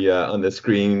the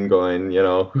screen going,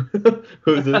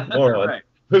 who's this moron Right.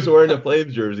 who's wearing a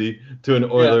Flames jersey to an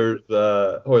Oilers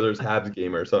Habs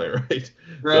game or something, right?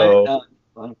 Right. So,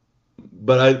 Fine.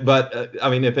 but I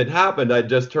mean, if it happened, I'd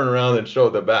just turn around and show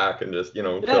the back and just, Yeah,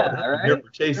 go, right. here for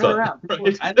Chase Turn on, around.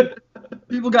 right? I think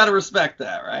people got to respect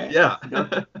that, right? Yeah.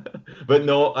 But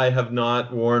no, I have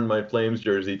not worn my Flames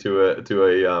jersey to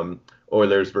a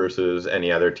Oilers versus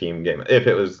any other team game. If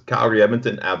it was Calgary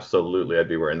Edmonton, absolutely, I'd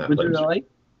be wearing that Would you Flames jersey.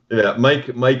 really? Yeah,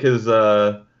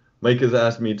 Mike has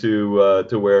asked me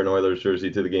to wear an Oilers jersey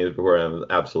to the games before. I'm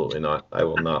absolutely not. I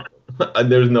will not.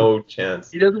 There's no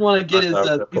chance. He doesn't want to get his I'm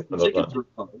not season putting those tickets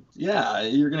revoked. Yeah,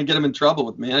 you're going to get him in trouble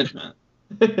with management.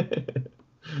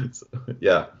 So,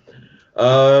 yeah.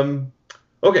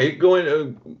 Okay,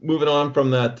 moving on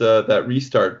from that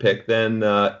restart pick. Then,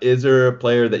 is there a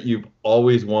player that you've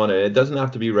always wanted? It doesn't have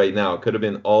to be right now. It could have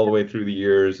been all the way through the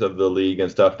years of the league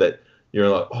and stuff that you're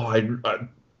like, oh,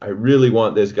 I really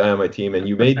want this guy on my team, and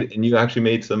you actually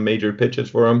made some major pitches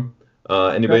for him.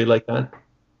 Anybody like that?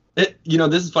 This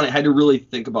is funny. I had to really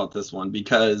think about this one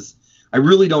because I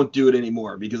really don't do it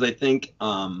anymore because I think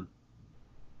I'm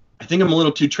a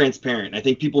little too transparent. I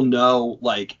think people know,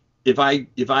 like, if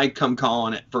I come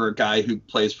calling it for a guy who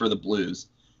plays for the Blues,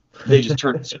 they just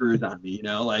turn the screws on me,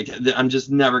 like I'm just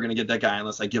never going to get that guy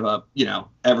unless I give up,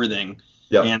 everything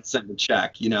and send a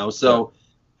check, so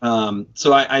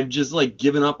I've just like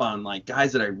given up on like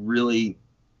guys that I really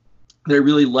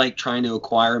like trying to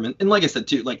acquire them. And like I said,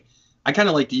 too, like I kind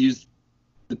of like to use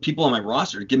the people on my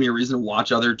roster to give me a reason to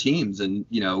watch other teams. And,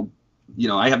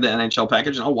 I have the NHL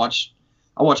package and I'll watch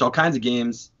all kinds of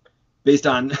games based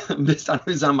on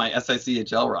who's on my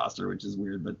SICHL roster, which is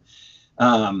weird. But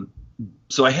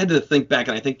so I had to think back,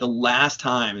 and I think the last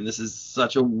time, and this is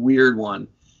such a weird one,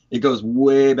 it goes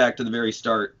way back to the very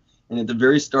start. And at the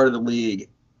very start of the league,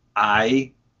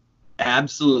 I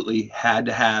absolutely had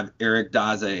to have Eric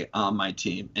Daze on my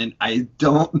team. And I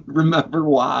don't remember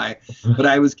why, but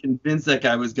I was convinced that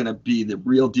guy was going to be the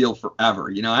real deal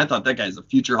forever. I thought that guy's a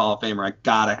future Hall of Famer. I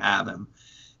got to have him.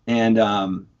 And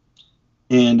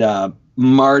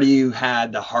Marty, who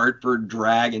had the Hartford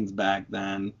Dragons back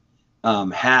then,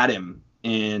 had him.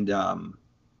 And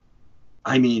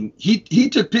I mean, he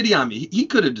took pity on me. He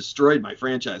could have destroyed my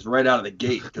franchise right out of the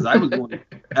gate because I was doing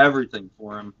everything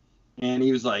for him. And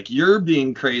he was like, "You're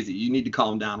being crazy. You need to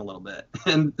calm down a little bit."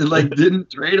 And like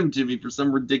didn't trade him to me for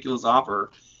some ridiculous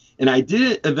offer. And I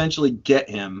did eventually get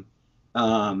him,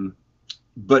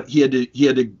 but he had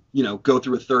to go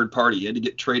through a third party. He had to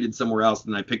get traded somewhere else,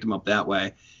 and I picked him up that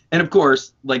way. And of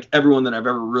course, like everyone that I've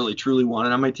ever really truly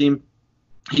wanted on my team,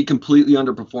 he completely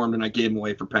underperformed, and I gave him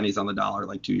away for pennies on the dollar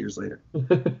like 2 years later.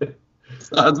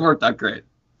 So it's worked out great.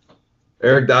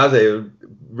 Eric Daze,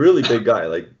 really big guy,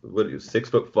 like what he was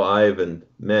 6'5", and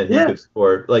man, he could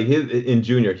score. Like in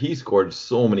junior, he scored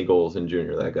so many goals in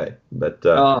junior. That guy, but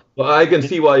well, I can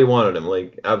see why you wanted him.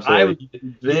 Like absolutely,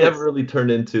 he never really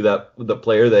turned into the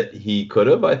player that he could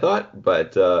have. I thought,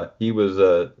 but he was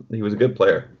a good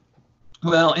player.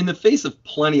 Well, in the face of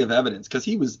plenty of evidence, because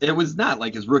it was not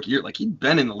like his rookie year. Like he'd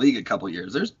been in the league a couple of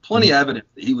years. There's plenty of evidence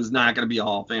that he was not going to be a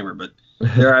Hall of Famer, but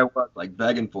there I was, like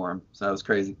begging for him. So that was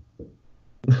crazy.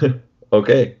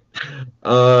 Okay.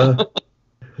 Do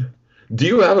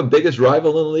you have a biggest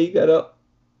rival in the league?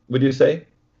 Would you say?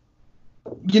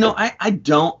 I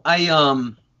don't.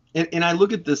 And I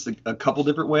look at this a couple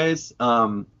different ways.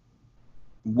 One,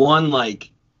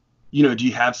 like, do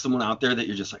you have someone out there that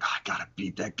you're just like, oh, I gotta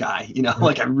beat that guy?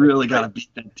 Like I really gotta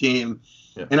beat that team.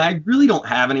 Yeah. And I really don't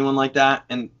have anyone like that.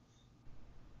 And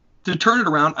to turn it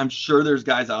around, I'm sure there's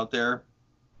guys out there.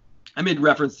 I made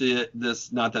reference to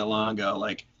this not that long ago.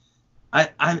 Like,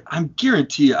 I'm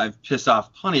guarantee I've pissed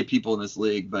off plenty of people in this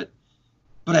league, but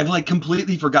I've like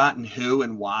completely forgotten who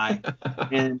and why.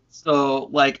 And so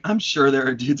like, I'm sure there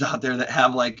are dudes out there that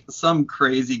have like some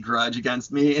crazy grudge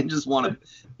against me and just want to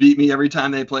beat me every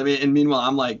time they play me. And meanwhile,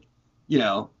 I'm like,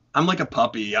 I'm like a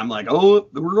puppy. I'm like, oh,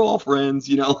 we're all friends,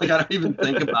 like I don't even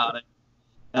think about it.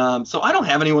 So I don't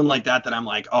have anyone like that I'm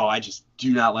like, oh, I just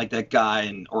do not like that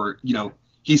guy. Or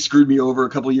he screwed me over a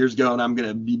couple years ago and I'm going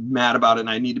to be mad about it and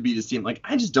I need to beat his team. Like,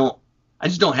 I just don't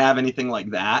have anything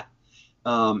like that.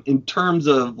 In terms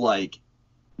of like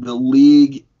the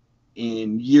league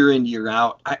in year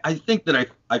out, I think that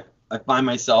I find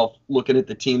myself looking at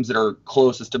the teams that are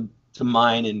closest to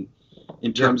mine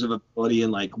in terms of ability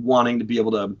and like wanting to be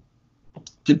able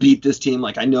to beat this team.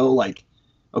 Like, I know, like,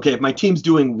 okay, if my team's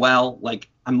doing well, like,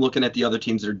 I'm looking at the other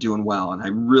teams that are doing well, and I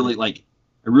really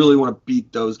want to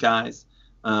beat those guys.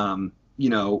 You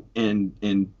know,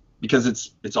 and because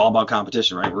it's all about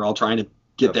competition, right? We're all trying to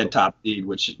get that top seed,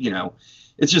 which, you know,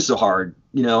 it's just so hard.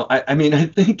 You know, I mean, I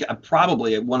think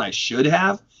probably one I should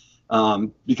have,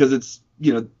 because it's,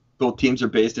 you know, both teams are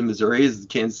based in Missouri, is the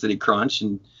Kansas City Crunch,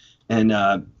 and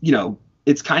you know,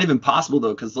 it's kind of impossible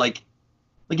though, because like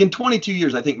in 22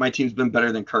 years, I think my team's been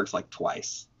better than Kirk's like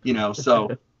twice. You know,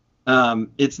 so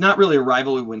it's not really a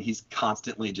rivalry when he's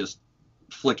constantly just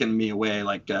flicking me away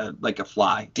like a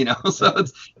fly, you know. So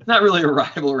it's not really a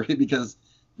rivalry because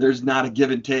there's not a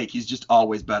give and take. He's just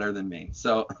always better than me.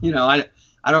 So, you know, I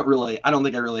don't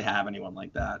think I really have anyone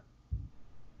like that.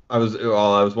 I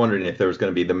was wondering if there was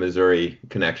going to be the Missouri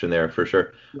connection there for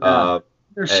sure. Yeah,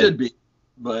 there should be.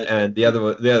 But and the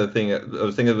other thing I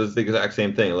was thinking was the exact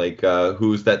same thing. Like,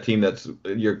 who's that team that's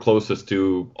you're closest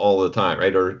to all the time,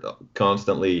 right? Or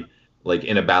constantly like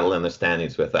in a battle in the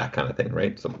standings with, that kind of thing,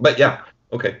 right? So, but yeah,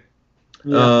 okay.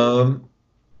 Yeah.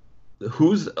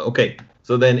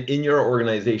 So then in your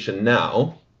organization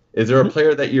now, is there a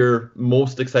player that you're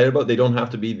most excited about? They don't have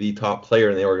to be the top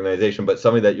player in the organization, but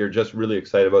somebody that you're just really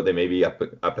excited about. They may be up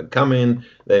and coming.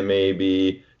 They may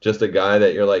be just a guy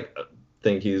that you're like,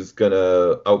 think he's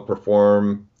gonna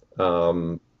outperform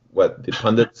what the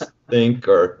pundits think,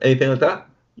 or anything like that?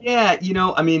 Yeah, you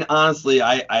know, I mean, honestly,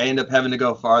 I end up having to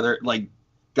go farther, like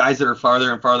guys that are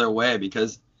farther and farther away,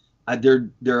 because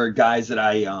there are guys that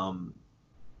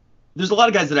there's a lot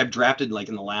of guys that I've drafted like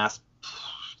in the last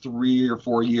 3 or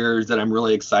 4 years that I'm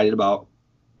really excited about,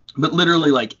 but literally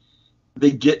like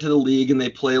they get to the league and they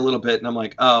play a little bit and I'm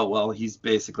like, oh, well, he's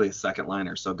basically a second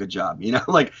liner, so good job. You know,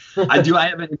 like I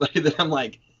have anybody that I'm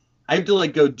like, I have to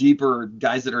like go deeper,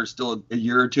 guys that are still a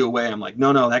year or two away. I'm like,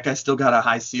 no, that guy's still got a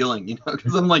high ceiling, you know,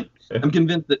 because I'm like, I'm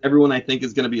convinced that everyone I think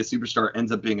is going to be a superstar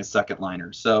ends up being a second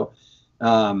liner. So,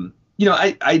 you know,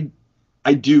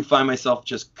 I do find myself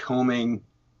just combing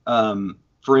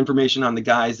for information on the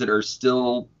guys that are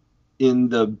still in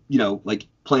the, you know, like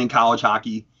playing college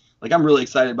hockey. Like, I'm really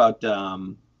excited about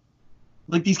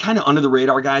like these kind of under the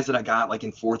radar guys that I got like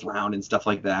in 4th round and stuff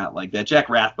like that, like that Jack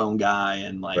Rathbone guy,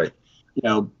 and like, right. You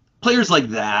know, players like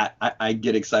that. I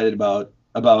get excited about,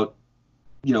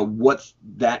 you know, what's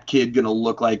that kid going to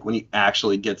look like when he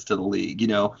actually gets to the league. You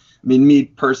know, I mean, me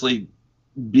personally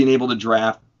being able to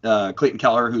draft Clayton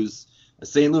Keller, who's a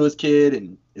St. Louis kid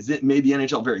and made the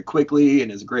NHL very quickly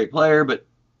and is a great player, but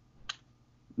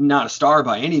not a star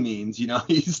by any means. You know,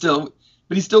 he's still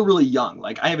really young.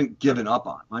 Like, I haven't given up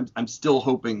on him. I'm still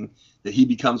hoping that he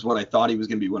becomes what I thought he was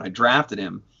going to be when I drafted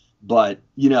him. But,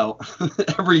 you know,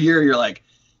 every year you're like,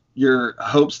 your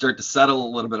hopes start to settle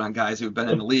a little bit on guys who've been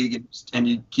in the league, and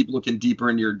you keep looking deeper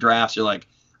into your drafts. You're like,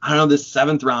 I don't know, this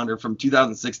 7th rounder from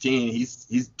 2016,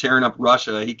 he's tearing up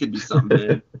Russia. He could be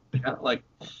something big. Like,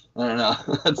 I don't know.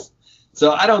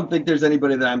 So I don't think there's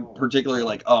anybody that I'm particularly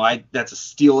like, that's a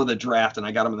steal of the draft and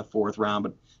I got him in the 4th round.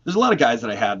 But there's a lot of guys that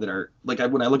I have that are like,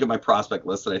 when I look at my prospect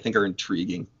list, that I think are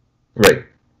intriguing. Right.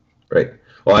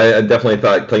 Well, I definitely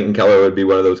thought Clayton Keller would be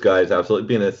one of those guys, absolutely,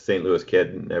 being a St. Louis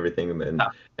kid and everything.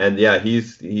 And yeah,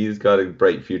 he's got a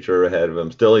bright future ahead of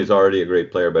him. Still, he's already a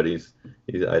great player, but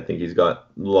I think he's got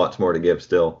lots more to give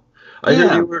still. I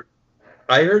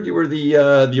heard you were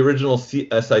the original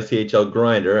SICHL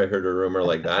grinder. I heard a rumor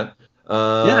like that.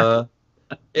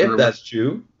 If that's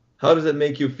true, how does it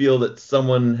make you feel that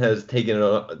someone has taken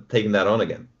that on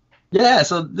again? Yeah,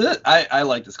 so I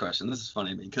like this question. This is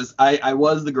funny to me because I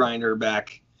was the grinder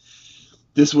back.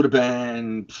 This would have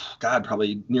been, God,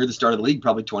 probably near the start of the league,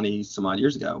 probably 20 some odd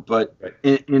years ago. But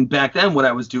right. And back then, what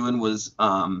I was doing was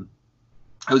I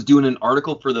was doing an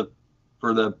article for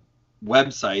the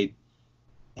website,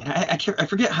 and I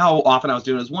forget how often I was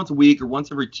doing it. It was once a week or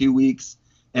once every 2 weeks,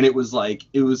 and it was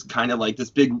kind of like this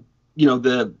big, you know,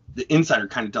 the Insider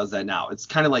kind of does that now. It's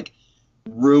kind of like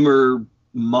rumor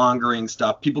mongering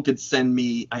stuff. People could send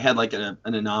me, I had like an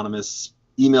anonymous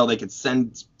email, they could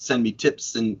send me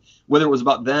tips, and whether it was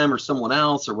about them or someone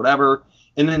else or whatever.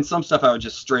 And then some stuff I would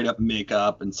just straight up make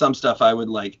up, and some stuff I'd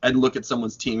look at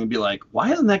someone's team and be like,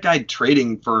 why isn't that guy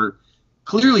trading for,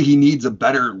 clearly he needs a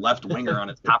better left winger on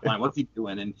his top line, what's he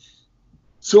doing? And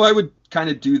so I would kind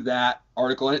of do that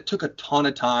article, and it took a ton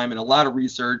of time and a lot of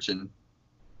research, and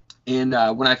And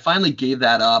when I finally gave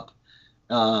that up,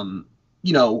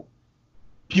 you know,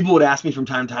 people would ask me from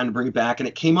time to time to bring it back, and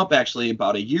it came up actually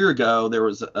about a year ago. There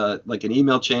was like an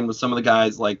email chain with some of the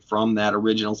guys like from that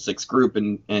original 6 group,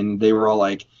 and they were all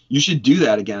like, "You should do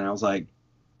that again." And I was like,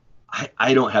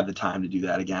 I don't have the time to do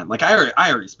that again. Like I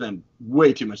already spend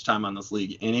way too much time on this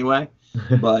league anyway,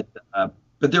 but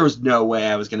there was no way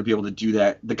I was going to be able to do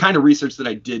that. The kind of research that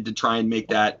I did to try and make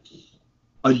that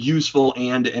a useful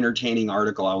and entertaining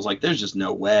article, I was like, there's just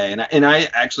no way. And I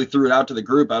actually threw it out to the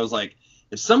group. I was like,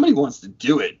 if somebody wants to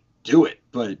do it, do it.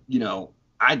 But you know,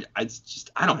 I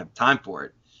don't have time for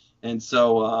it. And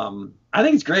so I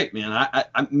think it's great, man.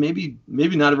 I maybe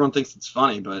not everyone thinks it's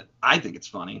funny, but I think it's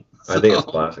funny. So, I think it's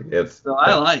classic. So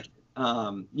I like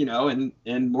it. You know,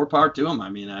 and more power to them. I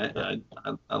mean, I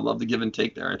love the give and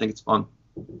take there. I think it's fun.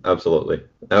 Absolutely.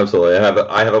 I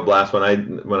have a blast when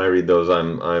I read those.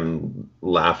 I'm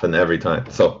laughing every time.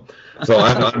 So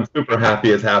I'm super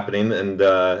happy it's happening,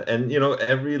 and you know,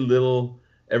 every little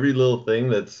thing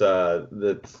that's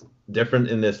different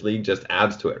in this league just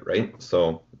adds to it, right?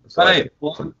 So right.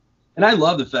 Well, and I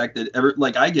love the fact that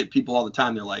like I get people all the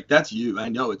time. They're like, "That's you. I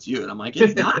know it's you," and I'm like,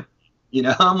 "It's not." You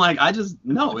know, I'm like,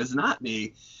 no, it's not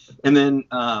me. And then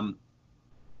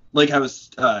like I was.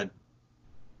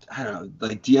 I don't know,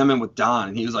 like DMing with Don,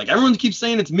 and he was like, "Everyone keeps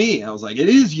saying it's me." I was like, "It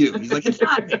is you." He's like, "It's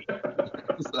not me."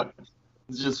 So,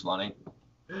 it's just funny.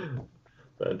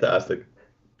 Fantastic.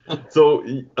 So,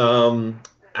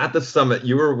 at the summit,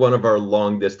 you were one of our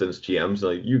long distance GMs.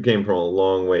 Like you came from a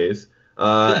long ways.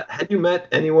 Had you met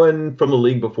anyone from the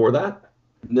league before that?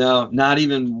 No, not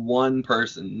even one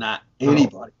person, not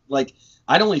anybody. Oh. Like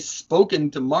I'd only spoken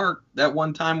to Mark that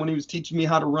one time when he was teaching me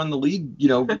how to run the league. You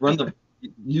know,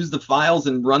 use the files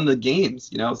and run the games,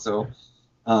 you know. So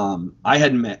I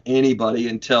hadn't met anybody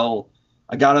until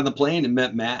I got on the plane and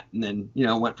met Matt, and then, you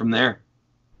know, went from there.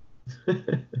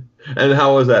 And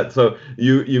how was that? So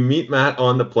you meet Matt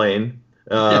on the plane.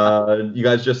 You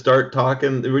guys just start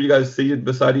talking. Were you guys seated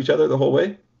beside each other the whole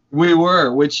way? We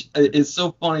were, which is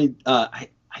so funny. I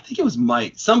think it was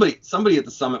Mike. Somebody at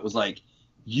the summit was like,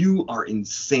 "You are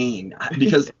insane,"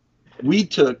 because we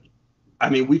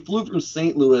flew from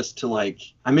St. Louis to, like,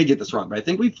 I may get this wrong, but I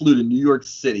think we flew to New York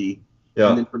City,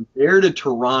 and then from there to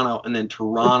Toronto, and then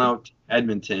Toronto to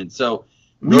Edmonton. So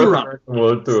we were on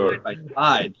side by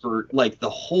side for like the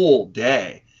whole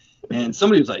day. And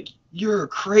somebody was like, "You're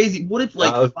crazy. What if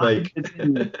like 5 minutes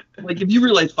in, like if you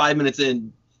realize 5 minutes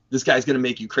in, this guy's gonna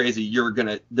make you crazy,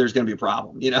 there's gonna be a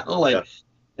problem, you know?" Like. Yeah.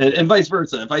 And vice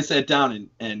versa. If I sat down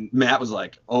and Matt was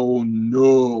like, "Oh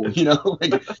no," you know,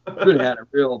 like we would have had a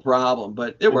real problem.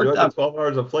 But it worked out. 12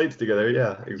 hours of flights together.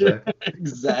 Yeah, exactly.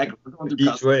 Exactly. We're going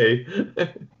through each way.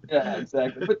 Yeah,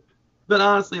 exactly. But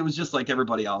honestly, it was just like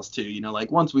everybody else too. You know,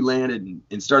 like once we landed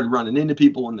and started running into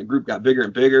people, and the group got bigger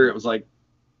and bigger, it was like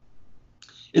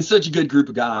it's such a good group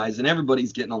of guys, and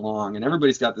everybody's getting along, and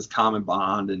everybody's got this common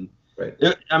bond. And right.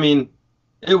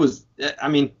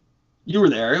 You were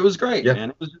there. It was great, yeah.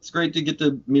 Man. It's great to get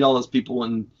to meet all those people,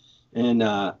 and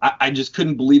I just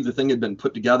couldn't believe the thing had been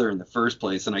put together in the first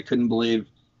place, and I couldn't believe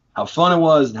how fun it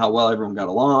was and how well everyone got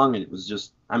along, and it was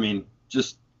just, it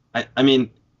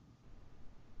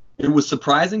was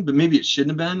surprising, but maybe it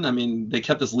shouldn't have been. I mean, they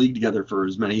kept this league together for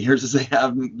as many years as they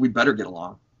have. We better get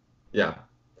along. Yeah.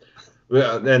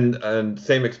 Yeah, and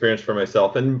same experience for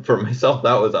myself. And for myself,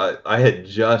 that was I had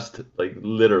just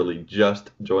literally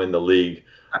just joined the league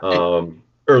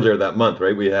earlier that month,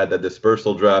 right? We had the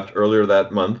dispersal draft earlier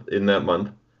that month, in that month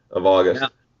of August. Yeah.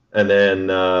 And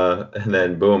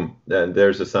then boom, and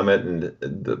there's the summit, and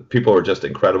the people were just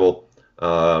incredible.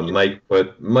 Mike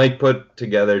put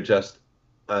together just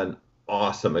an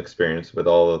awesome experience with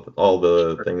all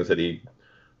the things that he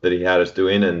had us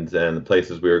doing and the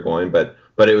places we were going, but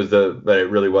it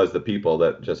really was the people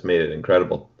that just made it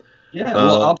incredible. Yeah,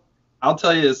 well, I'll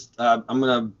tell you this. I'm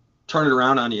gonna turn it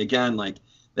around on you again. Like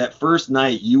that first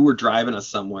night, you were driving us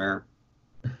somewhere,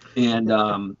 and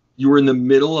you were in the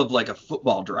middle of like a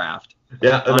football draft.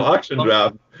 Yeah, an auction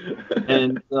draft.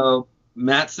 And so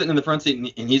Matt's sitting in the front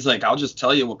seat, and he's like, "I'll just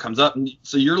tell you what comes up." And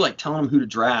so you're like telling him who to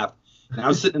draft, and I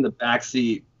was sitting in the back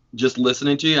seat just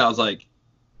listening to you. I was like,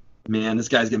 "Man, this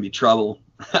guy's gonna be trouble."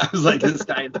 I was like, "This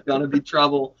guy is gonna be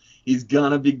trouble. He's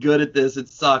gonna be good at this. It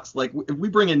sucks. Like if we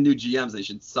bring in new GMs, they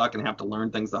should suck and have to learn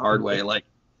things the hard way." Like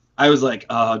I was like,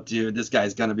 "Oh, dude, this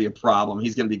guy's gonna be a problem.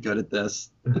 He's gonna be good at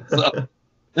this." So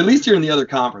at least here in the other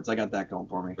conference, I got that going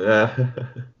for me. Yeah.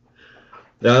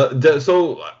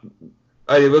 So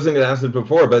I wasn't gonna ask it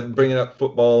before, but bringing up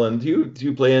football, and do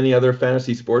you play any other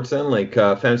fantasy sports then, like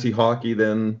fantasy hockey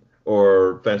then,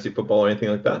 or fantasy football or anything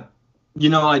like that?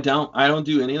 I don't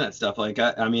do any of that stuff. Like,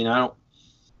 I mean,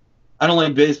 I don't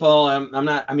like baseball. I'm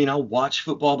not, I mean, I'll watch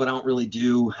football, but I don't really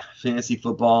do fantasy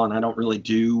football, and I don't really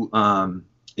do, I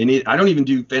don't even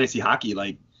do fantasy hockey.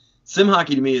 Like, sim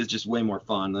hockey to me is just way more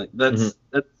fun. Like, that's,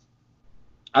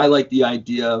 I like the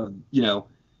idea of,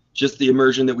 just the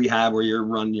immersion that we have where you're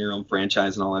running your own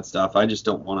franchise and all that stuff. I just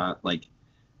don't want to, like,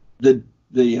 the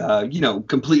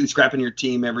completely scrapping your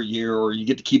team every year, or you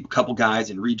get to keep a couple guys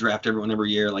and redraft everyone every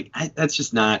year. Like, that's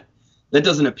just not, that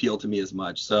doesn't appeal to me as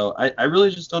much. So I really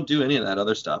just don't do any of that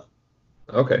other stuff.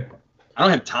 Okay. I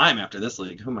don't have time after this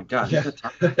league. Oh my God. Yeah.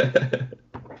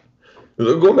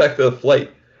 Going back to the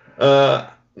flight,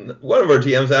 one of our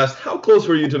GMs asked, how close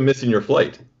were you to missing your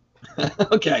flight?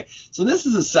 Okay. So this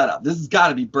is a setup. This has got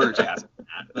to be Birch asking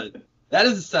that, but that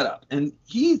is a setup. And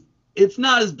it's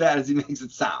not as bad as he makes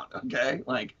it sound. Okay.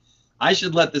 Like, I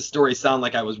should let this story sound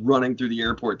like I was running through the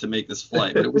airport to make this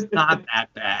flight, but it was not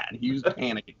that bad. He was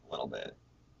panicking a little bit.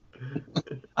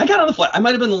 I got on the flight. I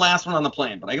might have been the last one on the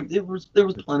plane, but there was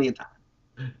plenty of time.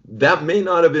 That may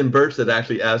not have been Birch that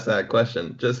actually asked that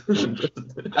question.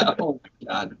 Oh my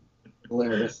God,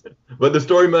 hilarious! But the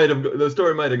story might have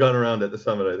gone around at the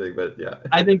summit, I think. But yeah,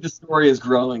 I think the story is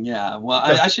growing. Yeah, well,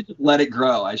 I should just let it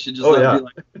grow. I should just let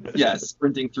it be like,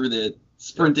 sprinting through the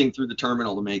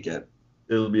terminal to make it.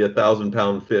 It'll be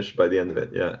 1,000-pound fish by the end of it.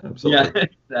 Yeah, absolutely. Yeah,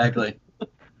 exactly.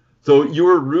 So you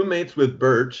were roommates with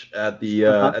Birch at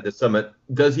the summit.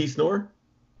 Does he snore?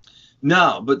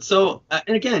 No, but so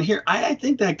and again here, I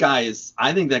think that guy's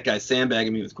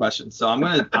sandbagging me with questions. So I'm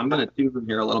gonna tube him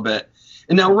here a little bit.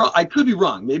 And now I could be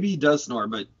wrong. Maybe he does snore,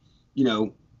 but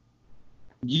you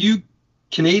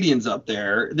Canadians up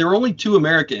there were only 2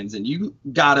 Americans, and you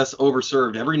got us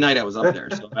overserved every night I was up there.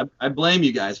 So I blame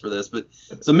you guys for this. But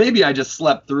so maybe I just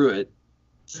slept through it,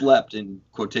 slept in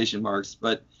quotation marks.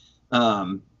 But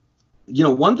one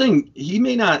thing, he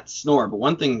may not snore, but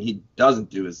one thing he doesn't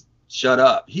do is shut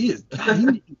up. He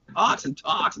talks and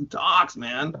talks and talks,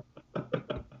 man.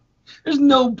 There's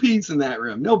no peace in that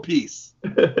room. No peace.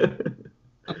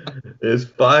 It's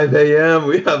 5 a.m.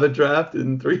 We have a draft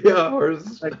in 3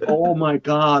 hours. Like, oh my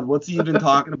God, what's he even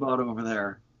talking about over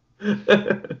there?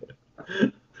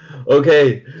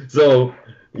 Okay, so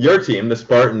your team, the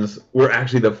Spartans, were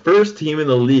actually the first team in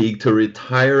the league to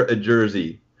retire a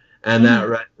jersey, and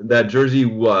that jersey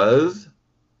was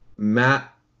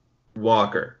Matt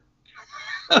Walker.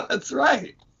 That's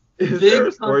right. Is there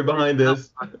a story behind this?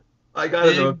 I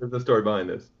gotta know if there's a story behind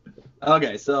this.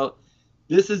 Okay, so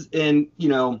this is if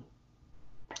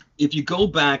you go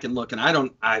back and look, and I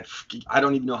don't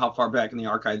even know how far back in the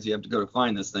archives you have to go to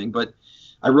find this thing, but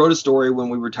I wrote a story when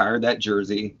we retired that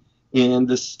jersey, and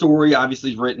the story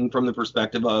obviously is written from the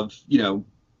perspective of the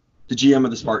GM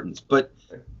of the Spartans, but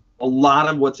a lot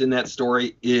of what's in that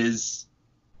story is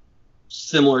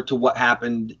similar to what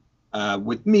happened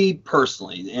with me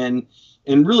personally, and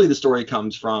really the story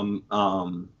comes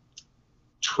from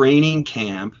training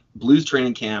camp, Blues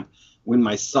training camp, when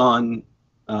my son,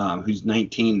 who's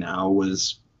 19 now,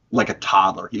 was like a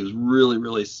toddler. He was really,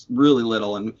 really, really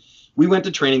little, and we went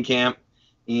to training camp.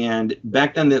 And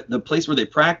back then, the place where they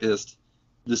practiced,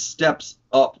 the steps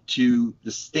up to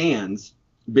the stands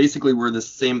basically were the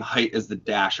same height as the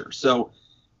dasher. So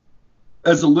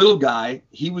as a little guy,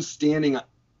 he was standing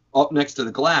up next to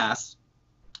the glass,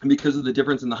 and because of the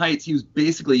difference in the heights, he was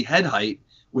basically head height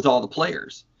with all the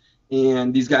players.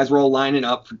 And these guys were all lining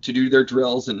up to do their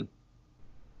drills, and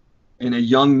a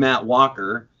young Matt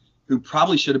Walker, who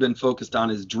probably should have been focused on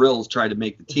his drills, tried to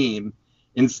make the team,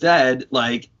 instead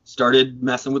started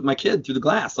messing with my kid through the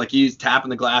glass. Like, he was tapping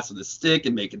the glass with a stick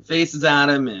and making faces at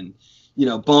him, and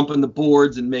bumping the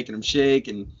boards and making him shake,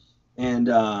 and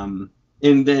then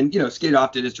skated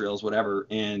off, did his drills, whatever.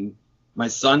 And my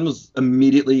son was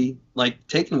immediately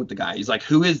taken with the guy. He's like,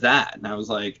 "Who is that?" And I was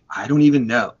like, "I don't even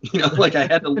know." I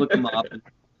had to look him up,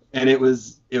 and it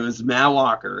was Matt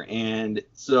Walker. And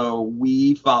so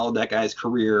we followed that guy's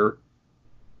career,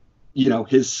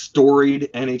 his storied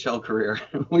NHL career.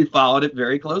 We followed it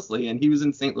very closely, and he was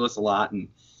in St. Louis a lot. And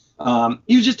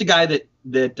he was just a guy that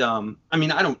I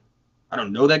mean, I don't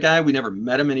know that guy. We never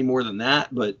met him any more than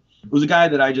that, but it was a guy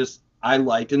that I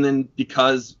liked. And then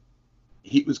because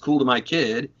he was cool to my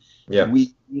kid,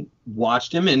 we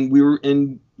watched him, and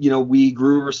we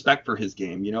grew respect for his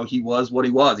game. He was what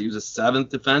he was. He was a 7th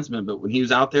defenseman, but when he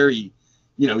was out there, he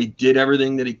did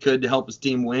everything that he could to help his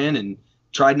team win, and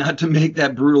tried not to make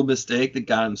that brutal mistake that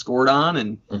got him scored on.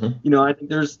 And I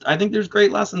think there's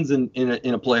great lessons in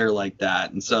a player like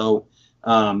that. And so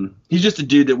he's just a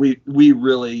dude that we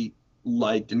really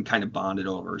liked and kind of bonded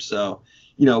over. So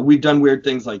we've done weird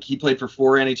things, like he played for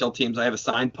 4 NHL teams. I have a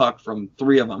signed puck from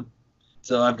 3 of them.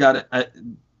 So I've got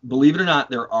believe it or not,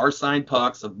 there are signed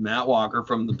pucks of Matt Walker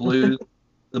from the Blues,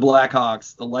 the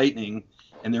Blackhawks, the Lightning,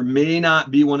 and there may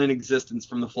not be one in existence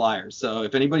from the Flyers. So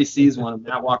if anybody sees one of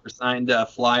Matt Walker signed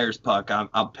Flyers puck,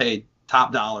 I'll pay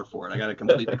top dollar for it. I got to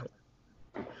complete it.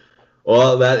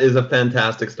 Well, that is a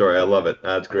fantastic story. I love it.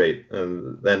 That's great.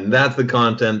 And that's the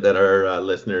content that our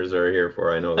listeners are here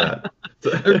for. I know that.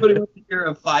 Everybody wants to hear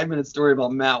a 5-minute story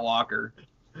about Matt Walker.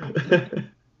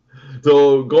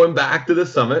 So going back to the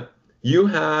summit, you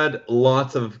had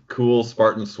lots of cool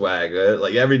Spartan swag.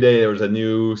 Like every day there was a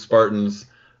new Spartans,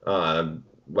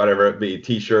 whatever it be,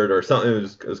 T-shirt or something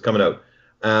was coming out.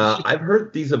 I've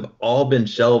heard these have all been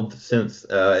shelved since.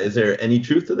 Is there any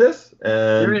truth to this?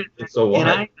 And if so,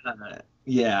 why?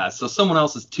 Yeah, so someone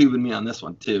else is tubing me on this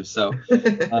one too. So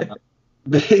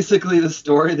basically the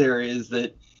story there is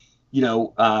that,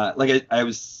 like I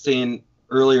was saying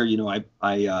earlier,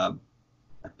 I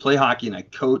play hockey and I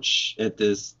coach at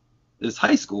this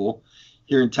high school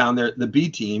here in town, there, the B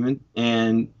team,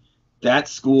 and that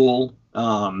school,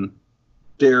 their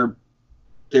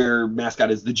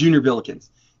mascot is the Junior Billikens,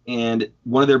 and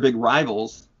one of their big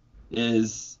rivals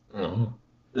is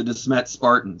the De Smet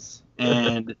Spartans,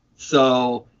 and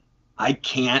so I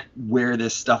can't wear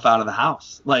this stuff out of the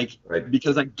house,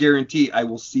 because I guarantee I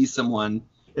will see someone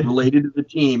related to the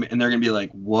team, and they're gonna be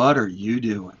like, "What are you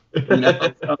doing?"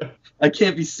 So I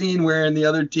can't be seen wearing the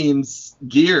other team's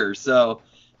gear, so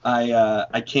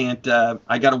I can't.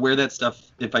 I got to wear that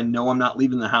stuff if I know I'm not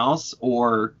leaving the house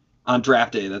or on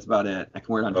draft day. That's about it. I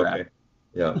can wear it on draft. Okay.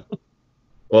 Yeah.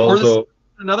 Well, or so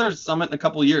another summit in a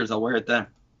couple of years, I'll wear it then.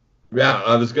 Yeah,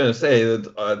 I was going to say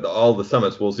that all the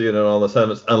summits, we'll see it at all the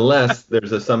summits, unless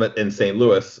there's a summit in St.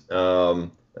 Louis.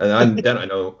 And then I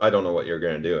don't know what you're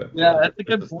going to do. Yeah, that's a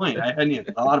good point. I hadn't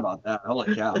even thought about that.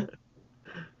 Holy cow.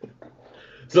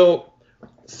 So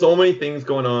many things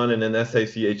going on in an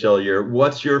SACHL year.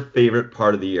 What's your favorite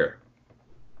part of the year?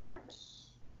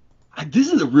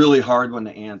 This is a really hard one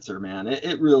to answer, man.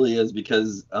 It really is,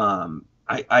 because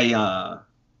I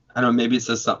don't know, maybe it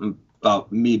says something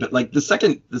about me, but like the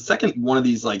second one of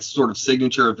these like sort of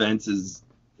signature events is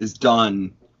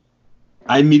done,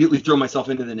 I immediately throw myself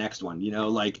into the next one.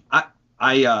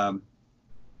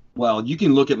 Well, you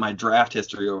can look at my draft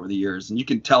history over the years, and you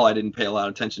can tell I didn't pay a lot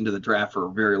of attention to the draft for a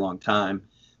very long time.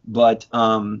 But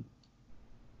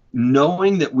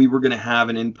knowing that we were going to have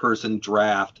an in-person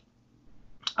draft,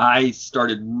 I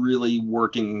started really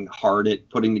working hard at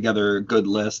putting together a good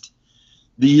list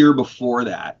the year before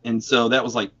that. And so that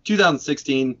was like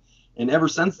 2016. And ever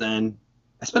since then,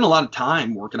 I spent a lot of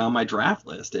time working on my draft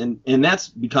list. And that's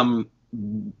become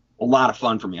a lot of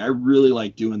fun for me. I really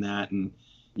like doing that. And,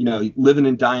 living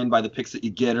and dying by the picks that you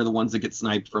get are the ones that get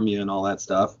sniped from you and all that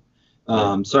stuff.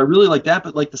 So I really like that.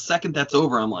 But like the second that's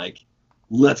over, I'm like,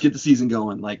 let's get the season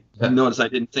going. Like, notice I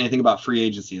didn't say anything about free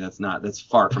agency. That's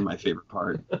far from my favorite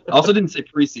part. I also didn't say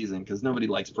preseason, because nobody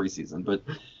likes preseason. But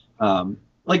I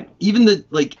like even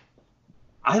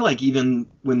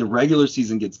when the regular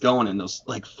season gets going and those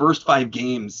like first 5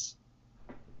 games,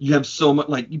 you have so much,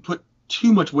 like you put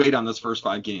too much weight on those first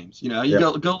 5 games. You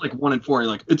go like 1-4, you're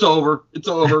like, it's over. Pump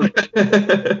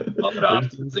it up.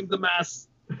 This thing's a mess.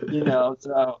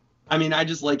 So I mean, I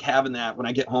just like having that when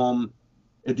I get home.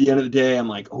 At the end of the day, I'm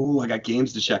like, oh, I got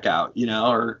games to check out,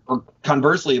 or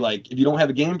conversely, like if you don't have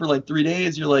a game for like 3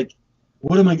 days, you're like,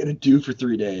 what am I going to do for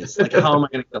 3 days? Like, how am I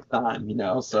going to kill time,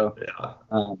 So, yeah.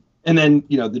 And then,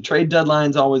 the trade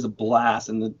deadline's always a blast,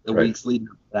 and the right. weeks leading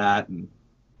up to that. And,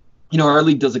 our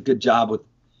league does a good job with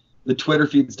the Twitter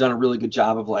feed's done a really good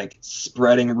job of like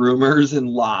spreading rumors and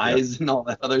lies and all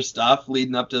that other stuff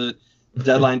leading up to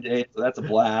deadline day. So that's a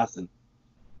blast. And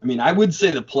I mean, I would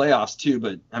say the playoffs too,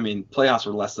 but I mean, playoffs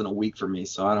were less than a week for me,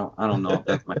 so I don't know if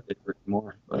that's my favorite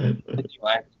anymore. But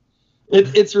anyway,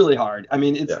 it's really hard. I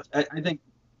mean, I think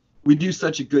we do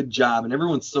such a good job, and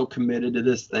everyone's so committed to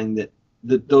this thing that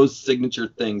those signature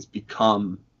things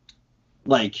become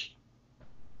like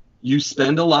you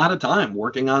spend a lot of time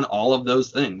working on all of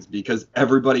those things because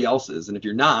everybody else is, and if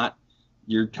you're not,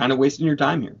 you're kind of wasting your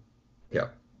time here.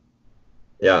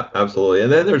 Yeah, absolutely.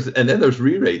 And then there's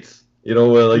re-rates.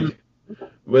 Like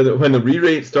when the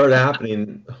re-rates start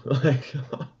happening, like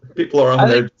people are on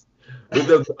there.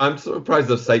 I'm surprised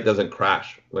the site doesn't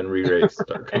crash when re-rates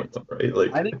start coming up, right?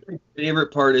 Like, I think my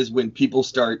favorite part is when people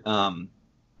start.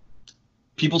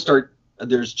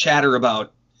 There's chatter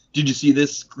about, did you see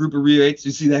this group of re-rates? Did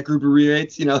you see that group of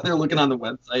re-rates? They're looking on the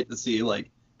website to see,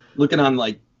 looking on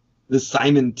the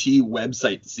Simon T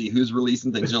website to see who's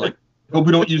releasing things. They're like, hope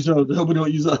we don't use those. Hope we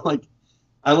don't use that. Like,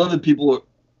 I love that people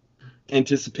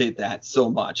anticipate that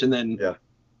so much. And then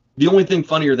The only thing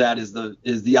funnier that is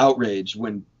the outrage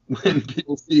when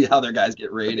people see how their guys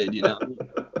get rated.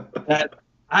 That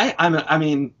I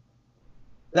mean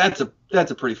that's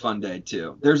a pretty fun day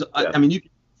too. I mean, you can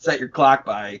set your clock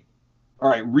by, all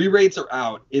right, re-rates are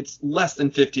out. It's less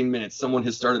than 15 minutes. Someone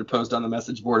has started a post on the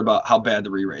message board about how bad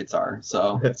the re-rates are.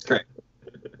 So it's great.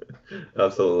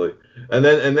 Absolutely. And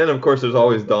then of course there's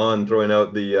always Don throwing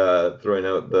out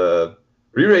the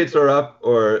re-rates are up,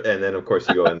 and then of course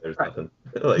you go and there's nothing.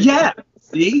 Yeah.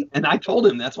 See? And I told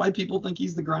him that's why people think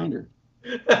he's the grinder.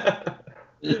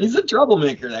 He's a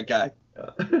troublemaker, that guy.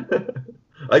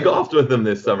 I golfed with him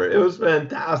this summer. It was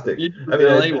fantastic. I mean,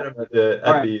 I met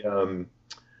him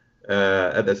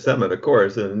at the summit, of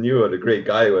course, and knew what a great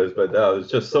guy he was. But it was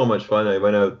just so much fun. I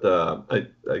went out. I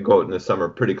go out in the summer,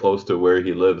 pretty close to where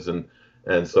he lives, and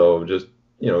so just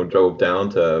drove down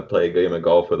to play a game of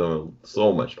golf with him.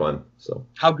 So much fun. So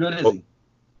how good is he?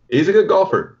 He's a good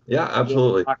golfer. Yeah,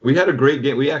 absolutely. We had a great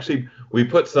game. We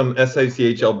put some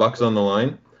SICHL bucks on the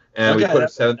line, and we put a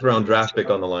 7th round draft pick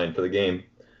on the line for the game.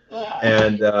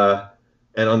 And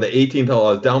on the 18th hole,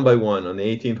 I was down by 1. On the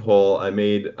 18th hole, I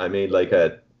made like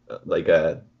a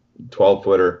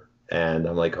 12-footer, and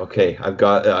I'm like, okay,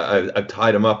 I've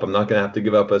tied him up. I'm not gonna have to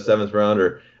give up a 7th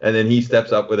rounder. And then he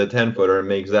steps up with a 10-footer and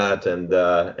makes that,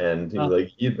 and he's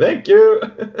like, thank you.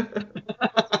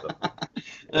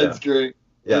 That's great.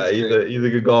 Yeah, he's a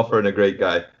good golfer and a great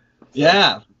guy.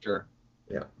 Yeah, for sure.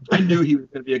 Yeah. I knew he was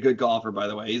going to be a good golfer, by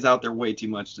the way. He's out there way too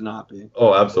much to not be.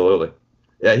 Oh, absolutely.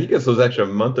 Yeah, he gets those extra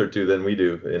month or two than we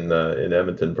do in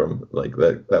Edmonton from like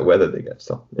that weather they get.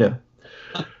 So, yeah.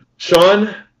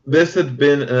 Sean, this has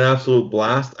been an absolute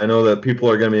blast. I know that people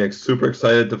are going to be super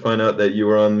excited to find out that you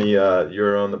were on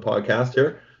the podcast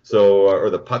here. So,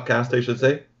 or the podcast, I should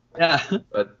say. Yeah.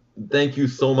 But thank you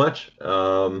so much.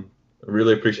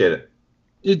 Really appreciate it.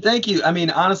 Dude, thank you. I mean,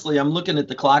 honestly, I'm looking at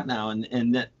the clock now,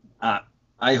 and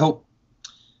I hope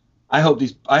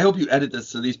you edit this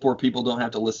so these poor people don't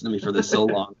have to listen to me for this so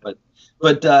long. But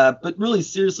really,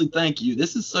 seriously, thank you.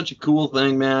 This is such a cool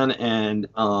thing, man. And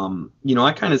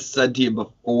I kind of said to you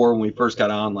before when we first got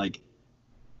on, like,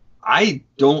 I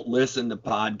don't listen to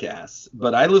podcasts,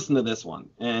 but I listen to this one,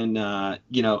 and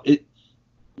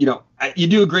you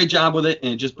do a great job with it,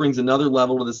 and it just brings another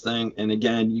level to this thing. And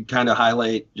again, you kind of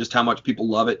highlight just how much people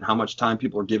love it and how much time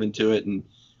people are giving to it. And,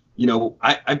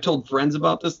 I've told friends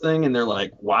about this thing, and they're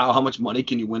like, wow, how much money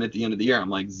can you win at the end of the year? I'm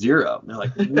like, 0. And they're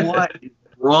like, what is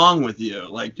wrong with you?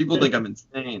 Like, people think I'm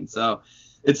insane. So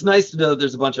it's nice to know that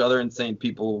there's a bunch of other insane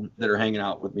people that are hanging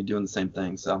out with me doing the same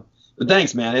thing. So, but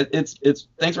thanks, man. It's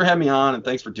thanks for having me on, and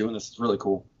thanks for doing this. It's really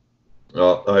cool.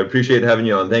 Well, I appreciate having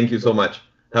you on. Thank you so much.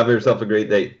 Have yourself a great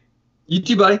day. You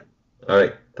too, buddy. All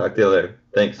right. Talk to you later.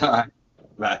 Thanks. All right.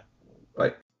 Bye.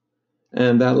 Bye.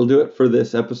 And that'll do it for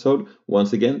this episode.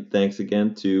 Once again, thanks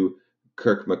again to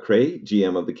Kirk McRae,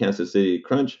 GM of the Kansas City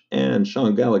Crunch, and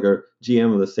Sean Gallagher,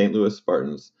 GM of the St. Louis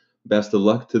Spartans. Best of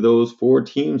luck to those 4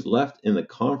 teams left in the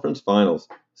conference finals.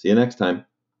 See you next time.